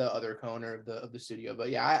the other co-owner of the studio.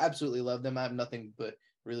 But yeah, I absolutely love them. I have nothing but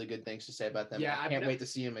really good things to say about them. Yeah, I can't wait to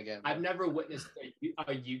see him again. I've never witnessed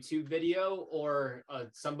a YouTube video or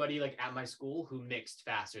somebody like at my school who mixed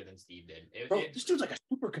faster than Steve did. This dude's like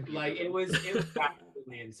a supercomputer. Like it was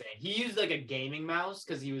absolutely insane. He used like a gaming mouse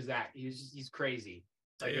because he's crazy.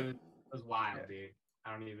 Like it was wild, dude.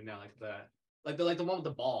 I don't even know, like the one with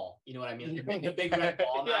the ball. You know what I mean? Like the big red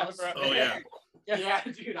ball mouse. Oh yeah. Yeah,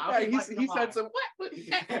 dude. He said some what? Like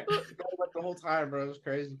the whole time, bro. It was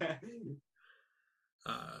crazy.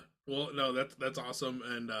 Well, no, that's awesome,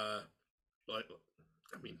 and like,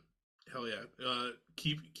 I mean, hell yeah,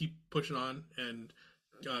 keep pushing on, and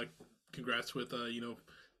congrats with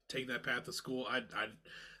taking that path to school. I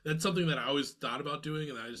that's something that I always thought about doing,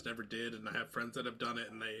 and I just never did, and I have friends that have done it,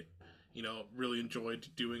 and they really enjoyed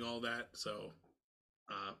doing all that. So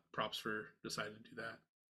props for deciding to do that.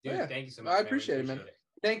 Dude, thank you so much. I appreciate it, man.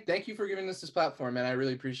 Thank you for giving us this platform, man. I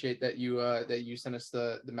really appreciate that you sent us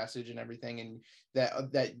the message and everything, and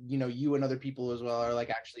that you and other people as well are like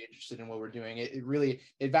actually interested in what we're doing. It really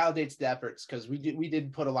validates the efforts, because we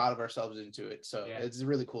did put a lot of ourselves into it. So it's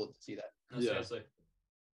really cool to see that. No, seriously.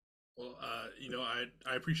 Well,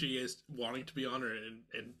 I appreciate you guys wanting to be on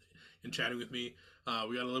and chatting with me.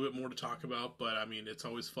 We got a little bit more to talk about, but I mean, it's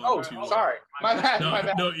always fun. Sorry, my bad.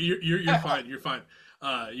 No, you're fine. You're fine.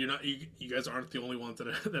 You're not. You guys aren't the only ones that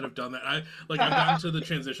have done that. I've gotten to the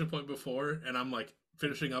transition point before, and I'm like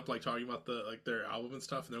finishing up like talking about their album and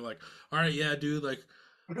stuff, and they're like, "All right, yeah, dude, like,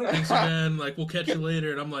 thanks again. Like, we'll catch you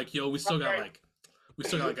later." And I'm like, "Yo, we still got like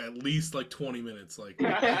at least like 20 minutes." Like,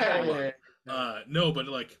 no, but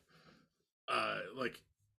like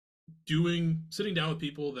sitting down with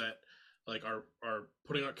people that like are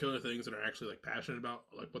putting out killer things and are actually like passionate about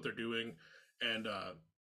like what they're doing, and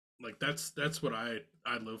like that's what I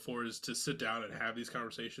live for, is to sit down and have these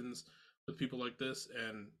conversations with people like this,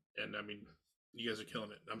 and I mean, you guys are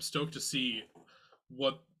killing it. I'm stoked to see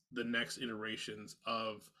what the next iterations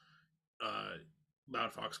of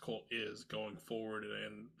LoudFoxCult is going forward,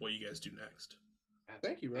 and what you guys do next.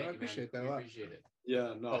 Thank you, bro. I appreciate that a lot. Appreciate it.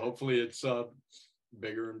 Yeah, no, hopefully it's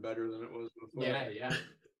bigger and better than it was before. Yeah.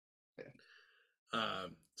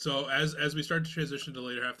 So as we start to transition to the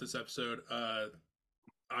later half of this episode,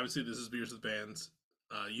 obviously this is Beers with Bands.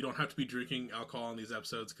 You don't have to be drinking alcohol on these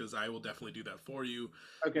episodes, because I will definitely do that for you.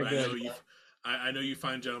 Okay, good. I know you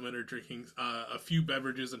fine gentlemen are drinking a few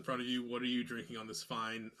beverages in front of you. What are you drinking on this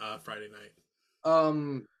fine Friday night?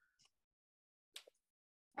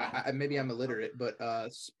 Maybe I'm illiterate, but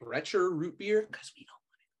Sprecher root beer, because we don't.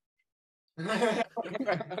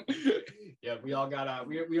 Yeah, we all got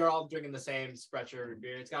we are all drinking the same Sprecher root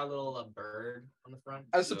beer. It's got a little bird on the front.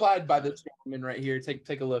 I was supplied by this gentleman right here.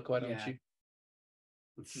 Take a look. Why don't you?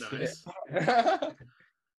 Nice.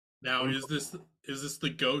 Now, is this the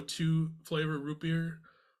go-to flavor root beer,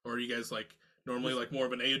 or are you guys like normally like more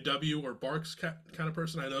of an AW or Barks kind of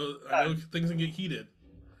person? I know things can get heated.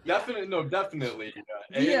 Definitely.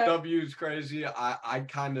 Yeah. AW is crazy. I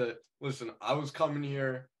kind of listen. I was coming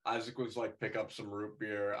here. Isaac was like, pick up some root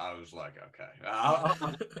beer. I was like, okay. I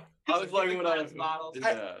was like, what I was bottles.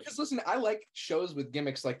 Because listen, I like shows with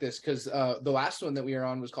gimmicks like this, because the last one that we were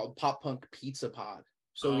on was called Pop Punk Pizza Pod.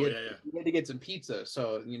 So we had to get some pizza.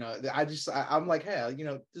 So I'm like, hey,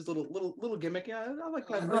 this little gimmick. Yeah, I like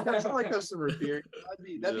that. I like some root beer.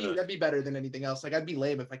 That'd be better than anything else. Like, I'd be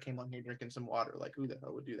lame if I came on here drinking some water. Like, who the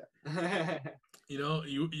hell would do that?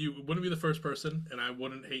 You wouldn't be the first person, and I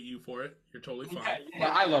wouldn't hate you for it. You're totally fine.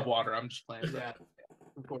 Yeah, I love water. I'm just playing. Yeah,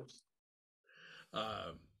 of course.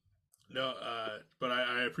 No, but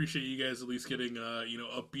I appreciate you guys at least getting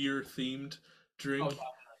a beer themed drink.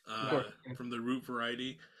 From the root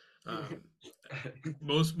variety.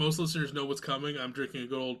 Most listeners know what's coming. I'm drinking a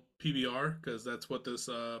good old PBR, because that's what this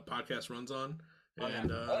podcast runs on.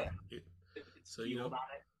 And So you know, about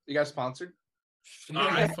it. You guys sponsored?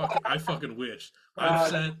 I fucking wish.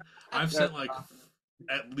 I've sent like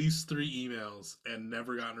at least 3 emails and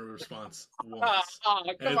never gotten a response once.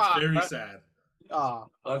 And it's very sad.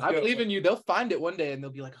 I believe in you. They'll find it one day and they'll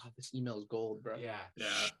be like, "Oh, this email is gold, bro." Yeah.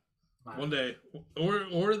 One day,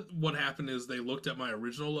 or what happened is they looked at my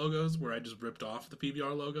original logos where I just ripped off the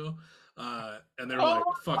PBR logo, and they were like,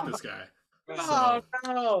 "Fuck this guy." So,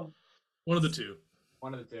 no! one of the two.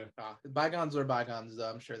 One of the two. Bygones are bygones, though.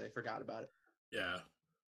 I'm sure they forgot about it. Yeah.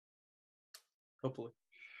 Hopefully.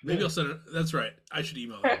 Maybe I'll send it. That's right. I should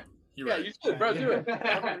email them. You're right. You should, bro. Do it.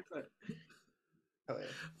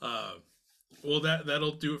 Well,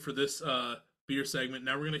 that'll do it for this beer segment.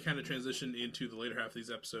 Now we're going to kind of transition into the later half of these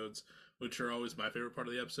episodes, which are always my favorite part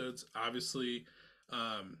of the episodes. Obviously,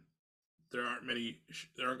 there aren't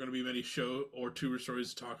going to be many show or tour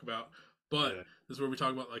stories to talk about, but this is where we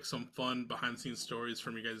talk about like some fun behind the scenes stories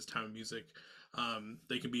from you guys' time of music.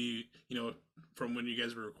 They can be, from when you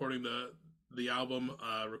guys were recording the album,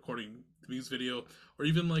 recording the music video, or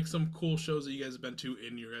even like some cool shows that you guys have been to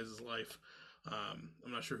in your guys' life. I'm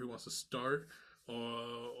not sure who wants to start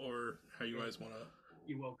or how you guys want to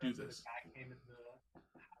do this.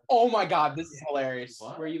 Oh my God, this is hilarious.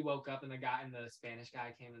 What? Where you woke up and the Spanish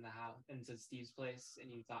guy came in the house into Steve's place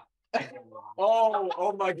and you thought.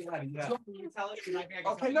 Oh my God, yeah. So you tell it?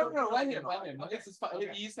 Okay, no, let him. This is fine.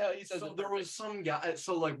 Okay. He says So there was some guy.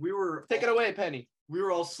 So like we were. Take it away, Penny. We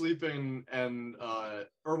were all sleeping and I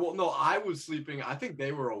was sleeping. I think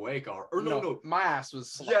they were awake. No. My ass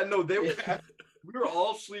was. Yeah, no, they were. We were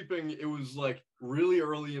all sleeping. It was like really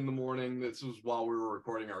early in the morning. This was while we were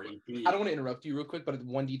recording our EP. I don't want to interrupt you real quick, but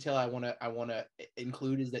one detail I want to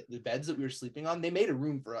include is that the beds that we were sleeping on, they made a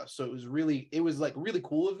room for us, so it was really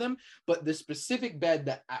cool of them. But the specific bed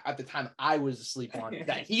that at the time I was asleep on,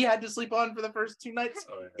 that he had to sleep on for the first 2 nights,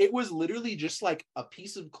 it was literally just like a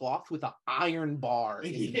piece of cloth with an iron bar.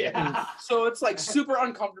 Yeah. So it's like super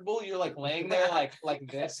uncomfortable. You're like laying there like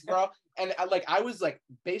this, bro. And I was like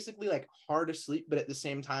basically like hard asleep, but at the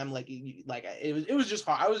same time, it was just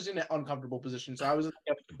hard. I was in an uncomfortable position, so I was in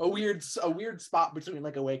like a weird spot between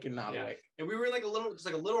like awake and not awake. And we were in like a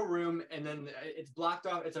little room, and then it's blocked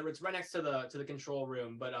off. It's right next to the control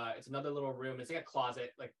room, but it's another little room. It's like a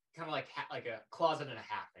closet, like kind of like a closet and a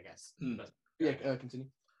half, I guess. Continue.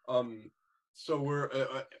 So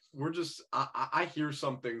we're just I hear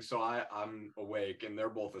something, so I'm awake and they're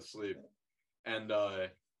both asleep, and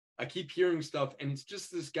I keep hearing stuff, and it's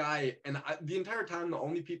just this guy, and the entire time the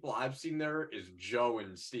only people I've seen there is Joe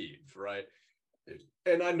and Steve, right?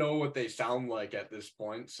 And I know what they sound like at this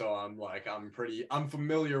point, so I'm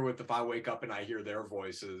familiar with if I wake up and I hear their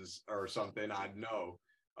voices or something, I'd know.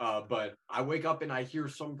 But I wake up and I hear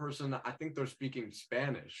some person, I think they're speaking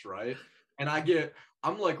Spanish, right? And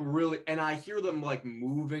I'm like really, and I hear them like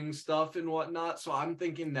moving stuff and whatnot, so I'm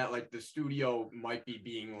thinking that like the studio might be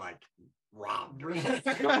being like robbed. We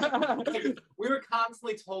were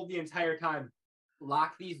constantly told the entire time,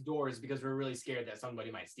 lock these doors because we're really scared that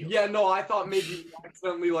somebody might steal them. Yeah, no, I thought maybe we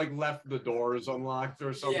accidentally like left the doors unlocked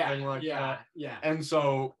or something that. Yeah. And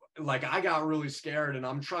so like I got really scared and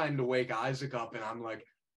I'm trying to wake Isaac up and I'm like,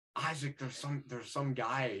 Isaac, there's some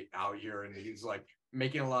guy out here and he's like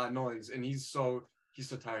making a lot of noise and he's so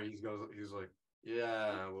tired. He's like,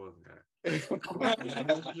 yeah, well, just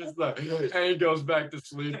like, and he goes back to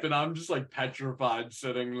sleep and I'm just like petrified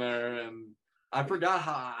sitting there, and I forgot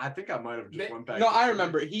how I think I might have just went back. No, I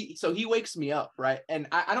remember he wakes me up, right? And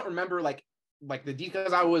I don't remember like the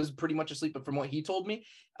because I was pretty much asleep, but from what he told me,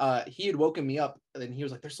 he had woken me up and he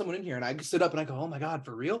was like, there's someone in here, and I sit up and I go, oh my God,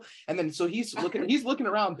 for real? And then so he's looking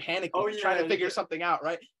around panicking, trying to figure something out,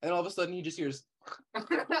 right? And then all of a sudden he just hears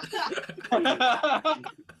I'm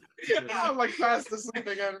like fast asleep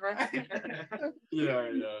again, bro.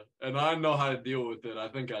 Yeah. And I know how to deal with it. I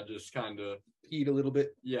think I just kind of peed a little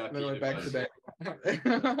bit. Yeah. And then went back to bed.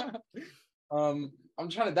 I'm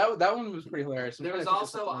trying to that one was pretty hilarious. There was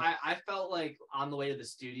also I felt like on the way to the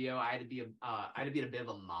studio I had to be a bit of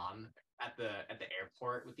a mom at the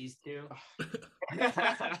airport with these two.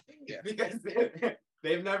 Because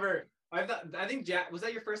they've never. I think Jack, was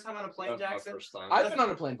that your first time on a plane, Jackson? First time. I've been on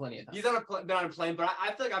a plane plenty of times. He's been on a plane, but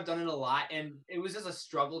I feel like I've done it a lot, and it was just a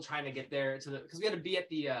struggle trying to get there because we had to be at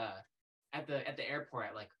the airport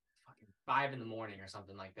at like fucking 5 a.m. or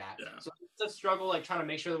something like that. Yeah. So it's a struggle, like trying to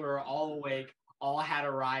make sure that we were all awake, all had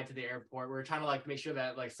a ride to the airport. We were trying to like make sure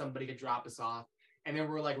that like somebody could drop us off, and then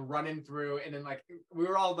we're like running through, and then like we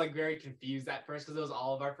were all like very confused at first because it was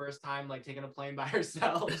all of our first time like taking a plane by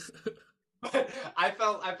ourselves. I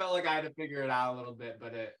felt like I had to figure it out a little bit,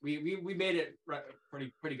 but we made it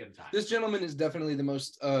pretty good time. This gentleman is definitely the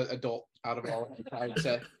most adult out of all of them, I would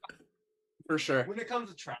say. For sure. When it comes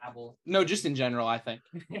to travel. No, just in general, I think.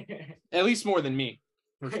 At least more than me.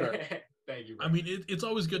 For sure. Thank you, bro. I mean, it's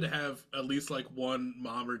always good to have at least like one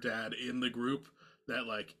mom or dad in the group that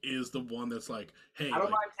like is the one that's like, hey, I don't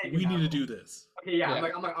like, mind taking we need that to do this. Okay, yeah, Yeah.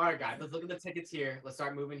 I'm like, all right, guys, let's look at the tickets here. Let's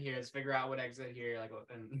start moving here. Let's figure out what exit here. Like,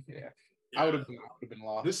 and Yeah. Yeah. I would have been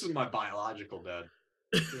lost. This is my biological dad.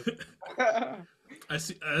 I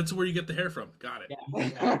see. That's where you get the hair from. Got it.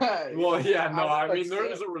 yeah. Well, yeah, no, I I was mean about there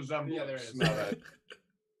to is a resemblance. Yeah, there is. Now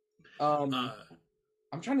that-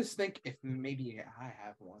 I'm trying to think if maybe I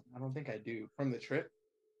have one. I don't think I do. From the trip,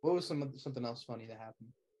 what was something else funny that happened?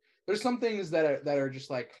 There's some things that are just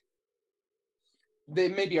like they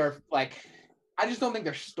maybe are like I just don't think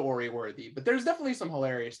they're story worthy, but there's definitely some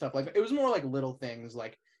hilarious stuff. Like it was more like little things.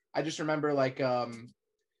 Like I just remember like I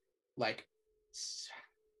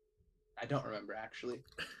don't remember actually.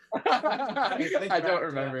 I don't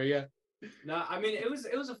remember. Yeah. No, I mean it was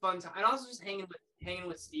a fun time, and also just hanging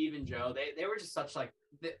with Steve and Joe. They were just such like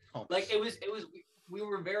like it was we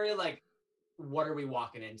were very like, what are we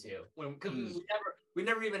walking into? Because we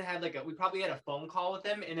never even had like we probably had a phone call with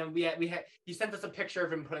him, and then we had he sent us a picture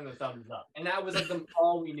of him putting the thumbs up, and that was like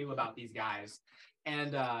all we knew about these guys.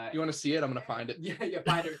 And you want to see it? I'm gonna find it. Yeah,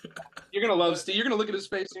 find it. You're gonna love Steve. You're gonna look at his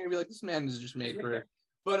face and you're gonna be like, this man is just made for it.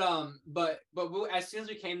 But as soon as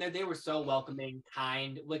we came there, they were so welcoming,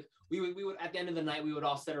 kind. Like we would at the end of the night, we would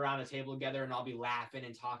all sit around a table together and all be laughing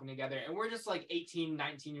and talking together. And we're just like 18,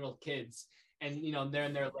 19-year-old kids, and they're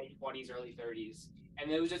in their late 20s, early 30s. And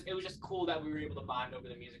it was just cool that we were able to bond over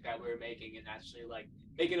the music that we were making and actually like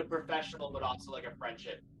make it a professional, but also like a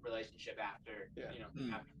friendship relationship after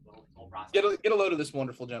after the whole process. Get a load of this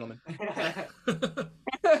wonderful gentleman.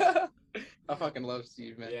 I fucking love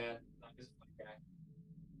Steve, man. Yeah, he's a fun guy.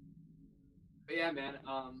 But yeah, man.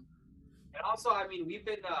 And also, I mean, we've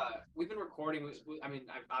been recording. I mean,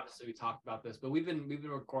 obviously we talked about this, but we've been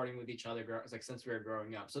recording with each other like since we were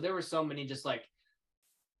growing up. So there were so many just like,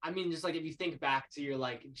 I mean, just like if you think back to your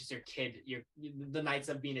like just your kid, the nights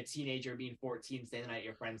of being a teenager, being 14, staying the night at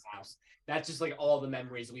your friend's house. That's just like all the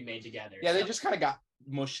memories we made together. Yeah, they just kind of got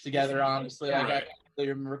mushed together, honestly. Yeah. Like I can't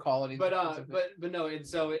really recall anything. But no, and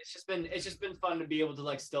so it's just been fun to be able to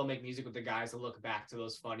like still make music with the guys to look back to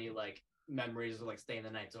those funny like memories of like staying the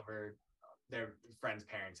nights over their friend's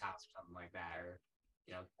parents' house or something like that, or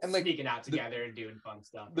and like sneaking out together and doing fun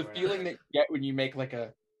stuff. The feeling that you get when you make like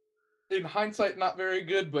in hindsight, not very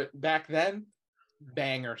good, but back then,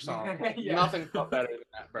 banger song. Yeah. Nothing felt better than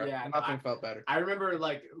that, bro. Yeah, Nothing felt better. I remember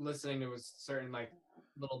like listening to certain like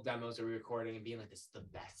little demos that we were recording and being like, this is the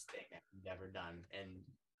best thing I've ever done,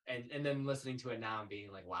 and then listening to it now and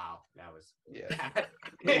being like, wow, that was bad.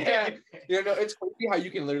 Yeah. It's crazy how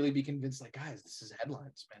you can literally be convinced, like, guys, this is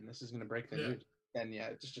headlines, man. This is gonna break the news. And yeah,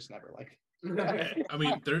 it's just never like. I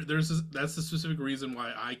mean, that's the specific reason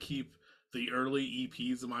why I keep the early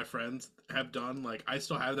EPs that my friends have done. Like, I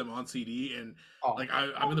still have them on CD, and like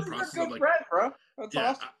I'm in the process of like, friend, bro. That's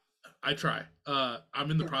awesome. I try.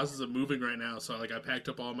 I'm in the process of moving right now, so like I packed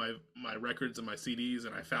up all my records and my CDs,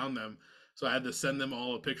 and I found them. So I had to send them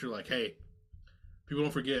all a picture, like, hey, people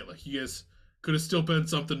don't forget, like, you guys could have still been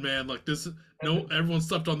something, man. Like this, no, everyone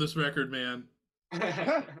slept on this record, man.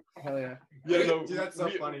 Hell yeah. Yeah, no, Dude, that's so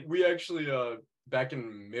funny. We actually back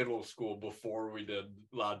in middle school, before we did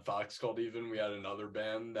LoudFoxCult, even we had another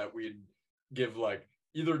band that we'd give like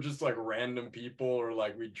either just like random people or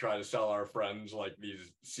like we'd try to sell our friends like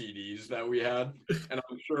these CDs that we had, and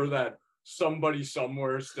I'm sure that somebody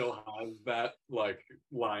somewhere still has that like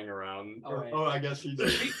lying around. Oh, I guess he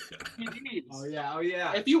did. Oh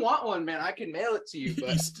yeah. If you want one, man, I can mail it to you.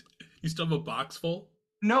 But You still have a box full?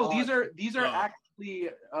 no, these are actually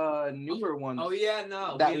newer ones. Oh yeah,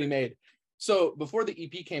 no. That we made. So before the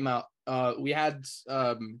EP came out, we had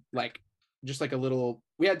like just like a little.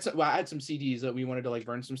 I had some CDs that we wanted to like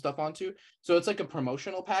burn some stuff onto. So it's like a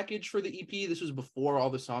promotional package for the EP. This was before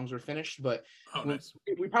all the songs were finished, but Nice.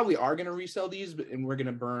 we probably are gonna resell these, and we're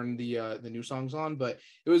gonna burn the new songs on. But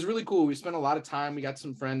it was really cool. We spent a lot of time. We got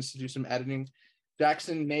some friends to do some editing.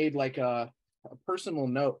 Jackson made like a personal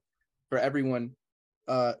note for everyone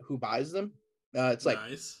who buys them. It's like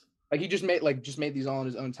nice. Like he just made these all in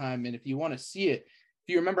his own time. And if you want to see it,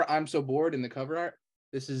 if you remember I'm So Bored in the cover art,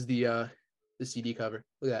 this is the CD cover.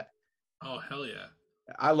 Look at that. Oh hell yeah.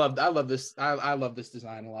 I love this. I love this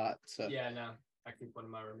design a lot. So Yeah, no. I keep one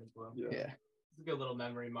in my room as well. yeah. It's a good little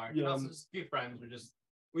memory mark. Yeah. And also just a few friends were just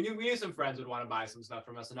we knew some friends would want to buy some stuff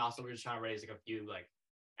from us, and also we were just trying to raise like a few like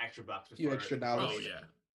extra bucks. Few extra dollars. Oh yeah.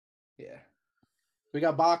 Yeah. We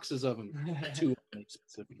got boxes of them. 2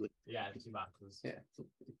 specifically. Yeah, 2 boxes. Yeah.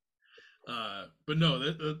 But no,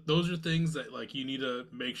 those are things that like you need to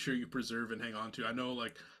make sure you preserve and hang on to. I know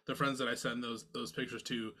like the friends that I send those pictures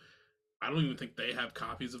to, I don't even think they have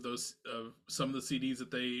copies of those of some of the CDs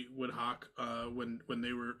that they would hawk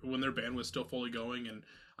when their band was still fully going. And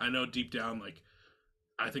I know deep down, like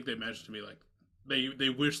I think they mentioned to me like they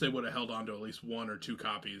wish they would have held on to at least 1 or 2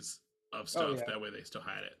 copies of stuff. Oh, yeah. That way they still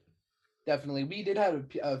had it. Definitely. We did have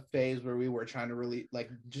a phase where we were trying to really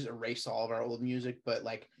like just erase all of our old music, but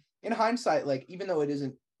like in hindsight, like even though it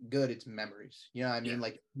isn't good, it's memories. You know what I mean? Yeah.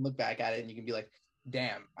 Like look back at it and you can be like,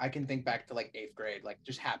 damn, I can think back to like 8th grade, like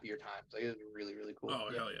just happier times. Like it was really, really cool. Oh,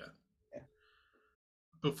 yeah. hell yeah. Yeah.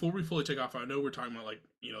 Before we fully take off, I know we're talking about like,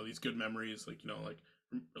 you know, these good memories, like, you know,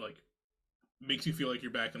 like makes you feel like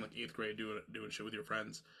you're back in like 8th grade doing shit with your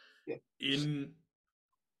friends. Yeah. In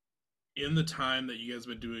the time that you guys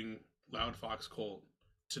have been doing LoudFoxCult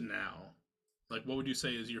to now, like what would you say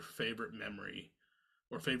is your favorite memory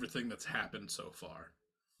or favorite thing that's happened so far?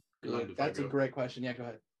 Good. That's a great question. Yeah, go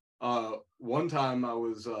ahead. One time I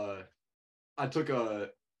think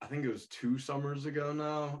it was 2 summers ago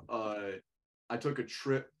now. I took a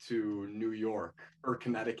trip to New York or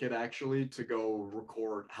Connecticut actually to go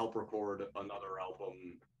help record another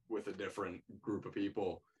album with a different group of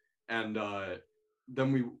people. And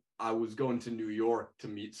then I was going to New York to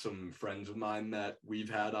meet some friends of mine that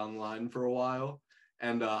we've had online for a while.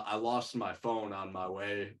 And I lost my phone on my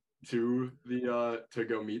way to to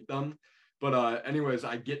go meet them. But anyways,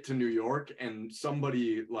 I get to New York and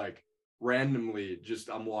somebody like randomly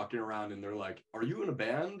I'm walking around and they're like, "Are you in a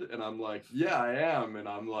band?" And I'm like, "Yeah, I am." And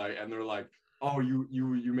I'm like, and they're like, "Oh, you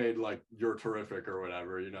made like You're Terrific or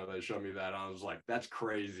whatever." You know, they showed me that. And I was like, "That's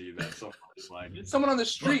crazy." That somebody's like someone on the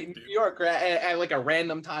street in New York at like a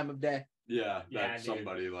random time of day. Yeah, that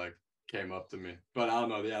somebody like came up to me. But I don't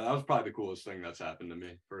know. Yeah, that was probably the coolest thing that's happened to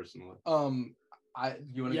me personally.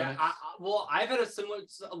 You want to go? Well, I've had a similar.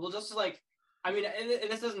 Well, just like, I mean,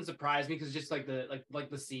 and this doesn't surprise me because just like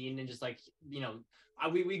the scene and just like, you know,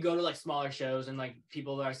 we go to like smaller shows and like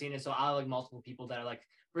people that are seeing it. So I like multiple people that are like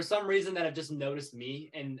for some reason that have just noticed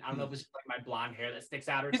me, and I don't know if it's just, like my blonde hair that sticks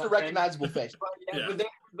out or something. It's a recognizable face.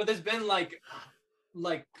 But there's been like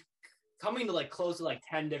coming to like close to like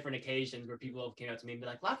 10 different occasions where people have came up to me and be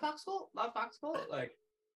like, LoudFoxCult, like.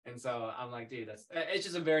 And so I'm like, dude, it's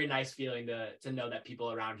just a very nice feeling to know that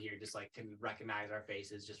people around here just like can recognize our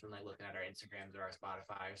faces just from like looking at our Instagrams or our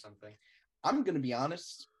Spotify or something. I'm gonna be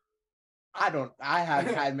honest. I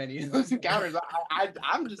haven't had many of those encounters.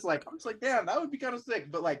 I'm just like, damn, that would be kind of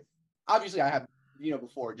sick. But like, obviously I have, you know,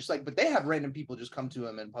 before, just like, but they have random people just come to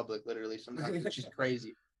them in public, literally sometimes, which is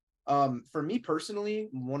crazy. For me personally,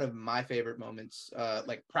 one of my favorite moments,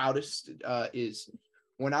 like proudest, is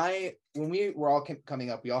when we were all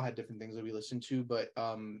coming up, we all had different things that we listened to, but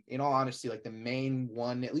in all honesty, like the main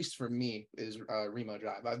one, at least for me, is Remo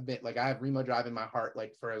Drive. I have Remo Drive in my heart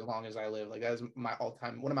like for as long as I live. Like that is one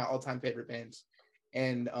of my all-time favorite bands.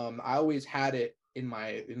 And I always had it in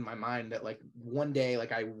my mind that like one day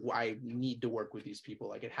like I need to work with these people.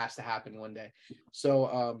 Like it has to happen one day.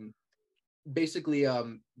 So basically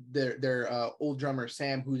their old drummer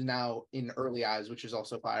Sam, who's now in Early Eyes, which is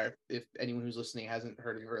also fire. If anyone who's listening hasn't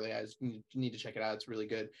heard of Early Eyes, you need to check it out. It's really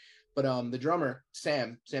good. But the drummer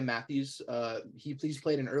Sam Matthews, he's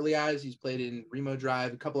played in Early Eyes, he's played in Remo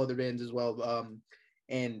Drive, a couple other bands as well.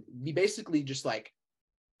 And we basically just like,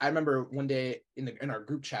 I remember one day in our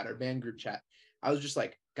group chat, our band group chat, I was just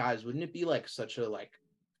like, guys, wouldn't it be like such a like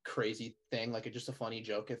crazy thing, like just a funny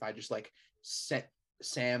joke if I just like sent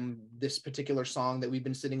Sam this particular song that we've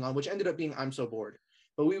been sitting on, which ended up being I'm So Bored,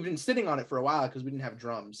 but we've been sitting on it for a while because we didn't have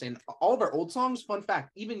drums. And all of our old songs, fun fact,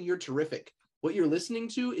 even You're Terrific, what you're listening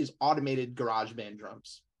to is automated GarageBand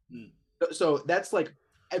drums. So that's like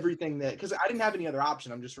everything that, because I didn't have any other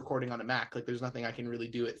option, I'm just recording on a Mac, like there's nothing I can really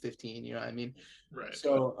do at 15, you know what I mean? Right.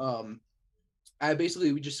 So I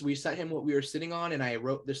basically we sent him what we were sitting on, and I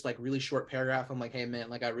wrote this like really short paragraph. I'm like, hey man,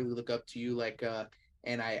 like I really look up to you, like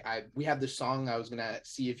and we have this song I was gonna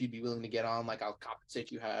see if you'd be willing to get on, like I'll compensate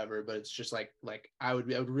you however, but it's just like I would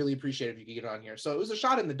really appreciate it if you could get on here. So it was a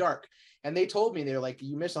shot in the dark, and they told me, they're like,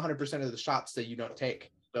 you miss 100% of the shots that you don't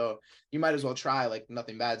take, so you might as well try, like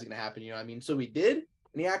nothing bad's gonna happen, you know what I mean? So we did,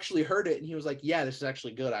 and he actually heard it and he was like, yeah, this is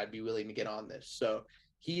actually good, I'd be willing to get on this. So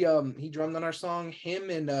he drummed on our song.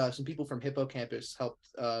 Him and some people from Hippo Campus helped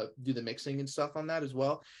do the mixing and stuff on that as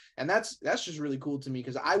well. And that's just really cool to me,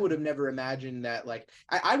 because I would have never imagined that, like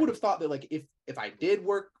I would have thought that like if I did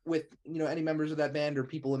work with, you know, any members of that band or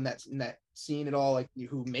people in that scene at all, like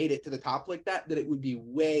who made it to the top like that it would be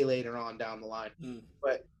way later on down the line.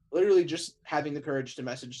 But literally just having the courage to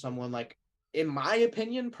message someone, like, in my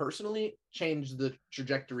opinion, personally, changed the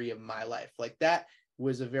trajectory of my life. Like, that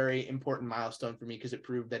was a very important milestone for me, because it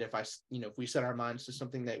proved that if we set our minds to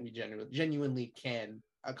something, that we genuinely can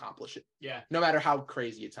accomplish it. Yeah. No matter how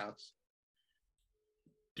crazy it sounds.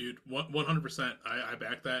 Dude, 100%. I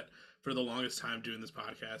back that. For the longest time doing this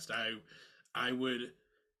podcast, I would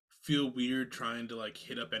feel weird trying to like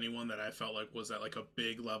hit up anyone that I felt like was at like a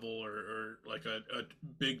big level, or like a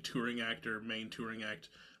big touring act or main touring act.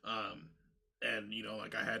 And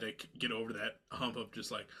like I had to get over that hump of just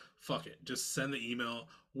like, fuck it, just send the email.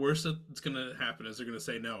 Worst that's gonna happen is they're gonna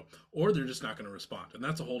say no, or they're just not gonna respond, and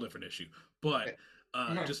that's a whole different issue. But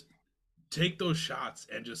just take those shots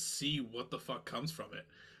and just see what the fuck comes from it.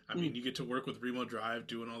 I mean, you get to work with Remo Drive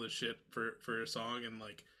doing all this shit for a song, and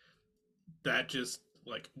like that just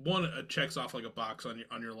like one, it checks off like a box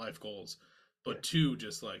on your life goals, but two,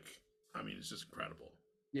 just like, I mean, it's just incredible.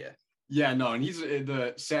 Yeah, no,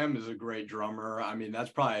 and Sam is a great drummer. I mean, that's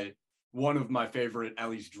probably one of my favorite, at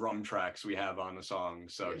least, drum tracks we have on the song.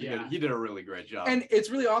 So he did a really great job. And it's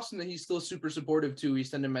really awesome that he's still super supportive too. We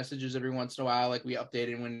send him messages every once in a while, like we update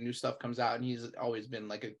him when new stuff comes out, and he's always been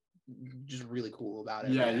like just really cool about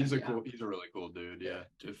it. Yeah, he's a really cool dude. Yeah,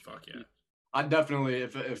 dude, fuck yeah. I definitely,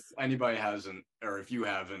 if anybody hasn't, or if you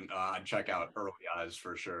haven't, I'd check out Early Eyes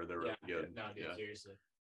for sure. They're really good. No, dude, seriously.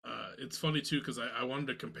 It's funny too, because I wanted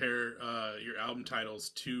to compare your album titles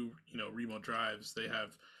to Remo Drives. They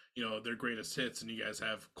have their greatest hits, and you guys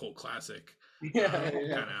have Cult Classic kind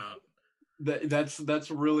of out.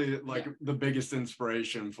 That's really like the biggest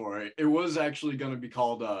inspiration for it. It was actually going to be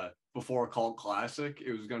called before Cult Classic.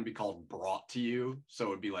 It was going to be called Brought to You, so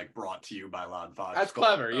it'd be like Brought to You by LoudFoxCult. That's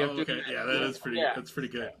clever. Okay, yeah, that's pretty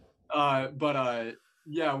good.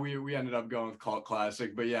 Yeah, we ended up going with Cult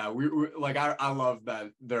Classic, but yeah, we like I love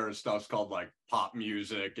that there are stuff's called like pop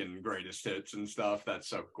music and greatest hits and stuff. That's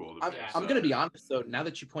so cool. I'm gonna be honest though. Now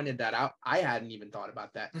that you pointed that out, I hadn't even thought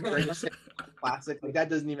about that. Greatest hits, classic, like that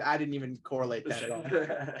doesn't even. I didn't even correlate that at all.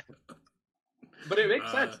 But it makes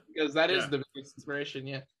sense, because that is the biggest inspiration.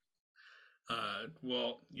 Yeah.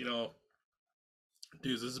 Well,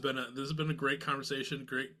 dudes, this has been a great conversation.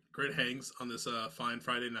 Great hangs on this fine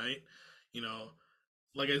Friday night.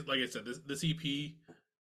 Like I said, this EP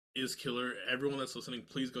is killer. Everyone that's listening,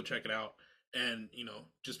 please go check it out, and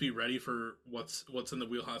just be ready for what's in the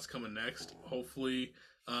wheelhouse coming next. Hopefully,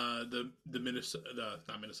 the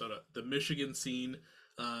Michigan scene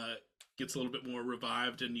gets a little bit more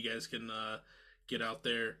revived, and you guys can get out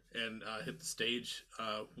there and hit the stage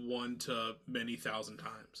 1 to many thousand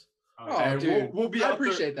times. Oh, dude, we'll be. I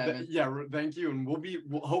appreciate that, man. Yeah, thank you. And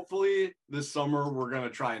hopefully this summer we're gonna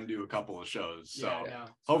try and do a couple of shows. So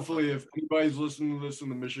hopefully, if anybody's listening to this in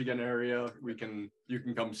the Michigan area, you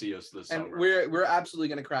can come see us this summer. And we're absolutely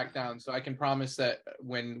gonna crack down. So I can promise that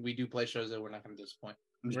when we do play shows, that we're not gonna disappoint.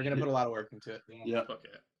 We're gonna put a lot of work into it. Yeah. Fuck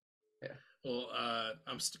yeah. Well,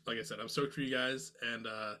 like I said, I'm stoked for you guys. And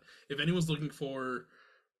if anyone's looking for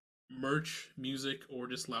merch, music, or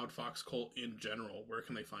just LoudFoxCult in general, where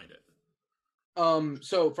can they find it?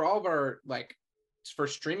 So for all of our for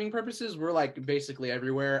streaming purposes, we're like basically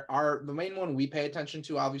everywhere. The main one we pay attention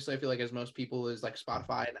to, obviously, I feel like as most people, is like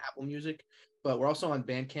Spotify and Apple Music, but we're also on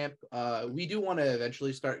Bandcamp. We do want to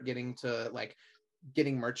eventually start getting to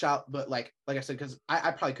getting merch out, but like I said, because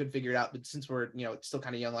I probably could figure it out, but since we're it's still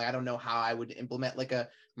kind of young, I don't know how I would implement like a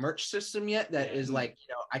merch system yet that is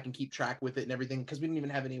I can keep track with it and everything, because we didn't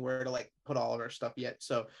even have anywhere to put all of our stuff yet.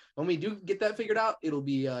 So when we do get that figured out, it'll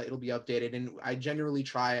be updated, and I generally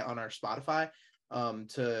try on our Spotify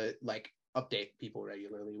to update people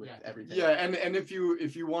regularly with everything. Yeah, and if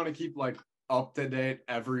you want to keep up to date,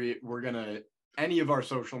 we're gonna any of our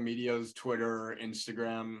social medias, Twitter,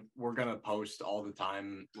 Instagram, we're gonna post all the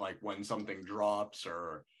time, when something drops,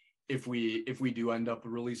 or if we do end up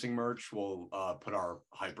releasing merch, we'll put our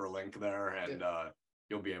hyperlink there, and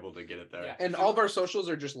you'll be able to get it there. Yeah. And all of our socials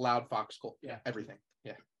are just LoudFoxCult. Yeah, everything.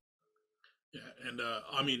 Yeah. Yeah, and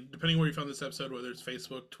I mean, depending where you found this episode, whether it's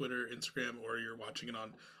Facebook, Twitter, Instagram, or you're watching it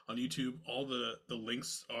on YouTube, all the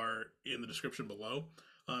links are in the description below.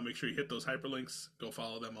 Make sure you hit those hyperlinks. Go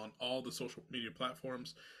follow them on all the social media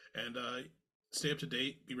platforms, and stay up to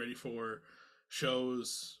date. Be ready for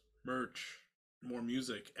shows, merch, more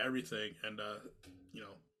music, everything, and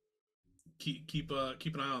keep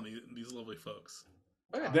an eye on these lovely folks.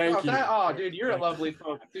 Thank you. Dude, you're a lovely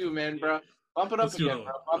folk too, man, bro. Bump it up again,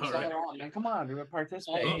 bro. Bump something on, man. Come on, dude,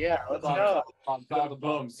 participate. Yeah, let's go. All the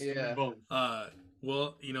bumps. Yeah.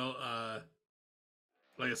 Well,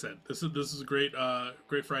 like I said, this is a great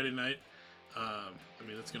Friday night. I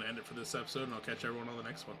mean, that's gonna end it for this episode, and I'll catch everyone on the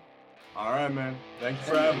next one. All right, man. Thank you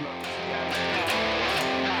for having us.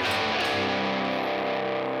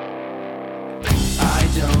 I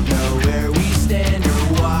don't know where we stand or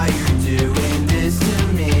why you're doing this to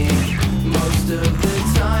me. Most of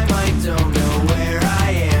the time I don't know where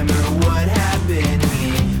I am or what happened to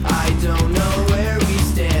me. I don't know where we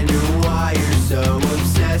stand or why you're so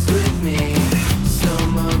obsessed with me.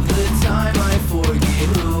 Some of the time I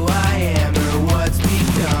forget who I am or what's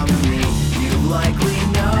become of me. You've likely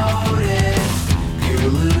noticed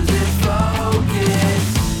you're losing focus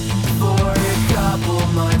for a couple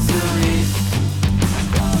months at least.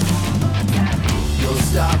 You'll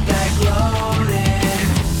stop that gloating,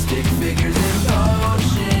 stick figures and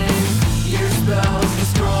potions, your spells and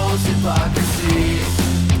scrolls, hypocrisy.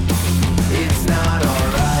 It's not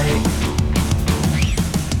alright.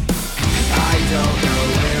 I don't know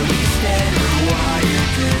where we stand or why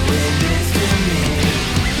you're doing this to me.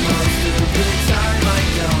 Most of the time I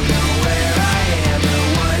don't know where I am or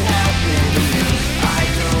what happened to me. I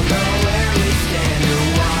don't know where we stand or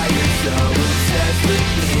why you're so obsessed with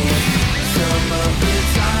me. Some of the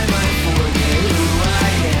time I forget who I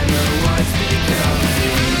am or what's become of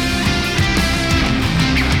me.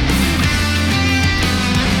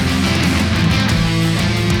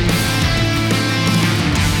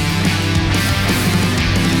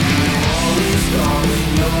 Always calling,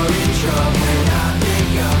 you're in trouble. I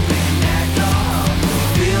pick up and act all humble.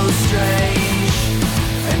 Feels strange,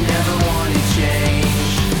 I never wanna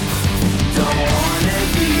change. Don't wanna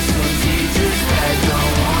be some teacher's pet.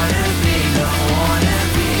 Don't wanna be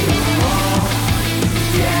who won't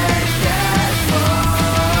get that far.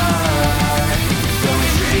 Don't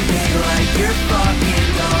treat me like you're fucking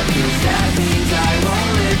dog, 'cause that means I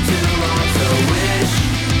won't live too long. So wish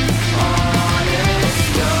on a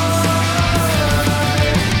star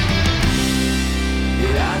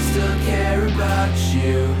that I still care about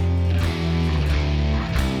you,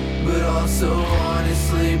 but also wanna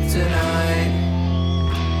sleep tonight.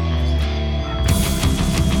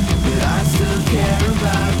 But I still care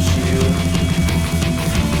about you,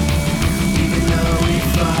 even though we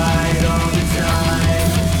fight all the time.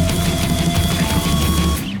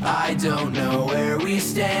 I don't know where we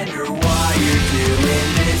stand or why you're doing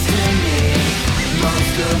this to me.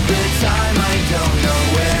 Most of the time I don't know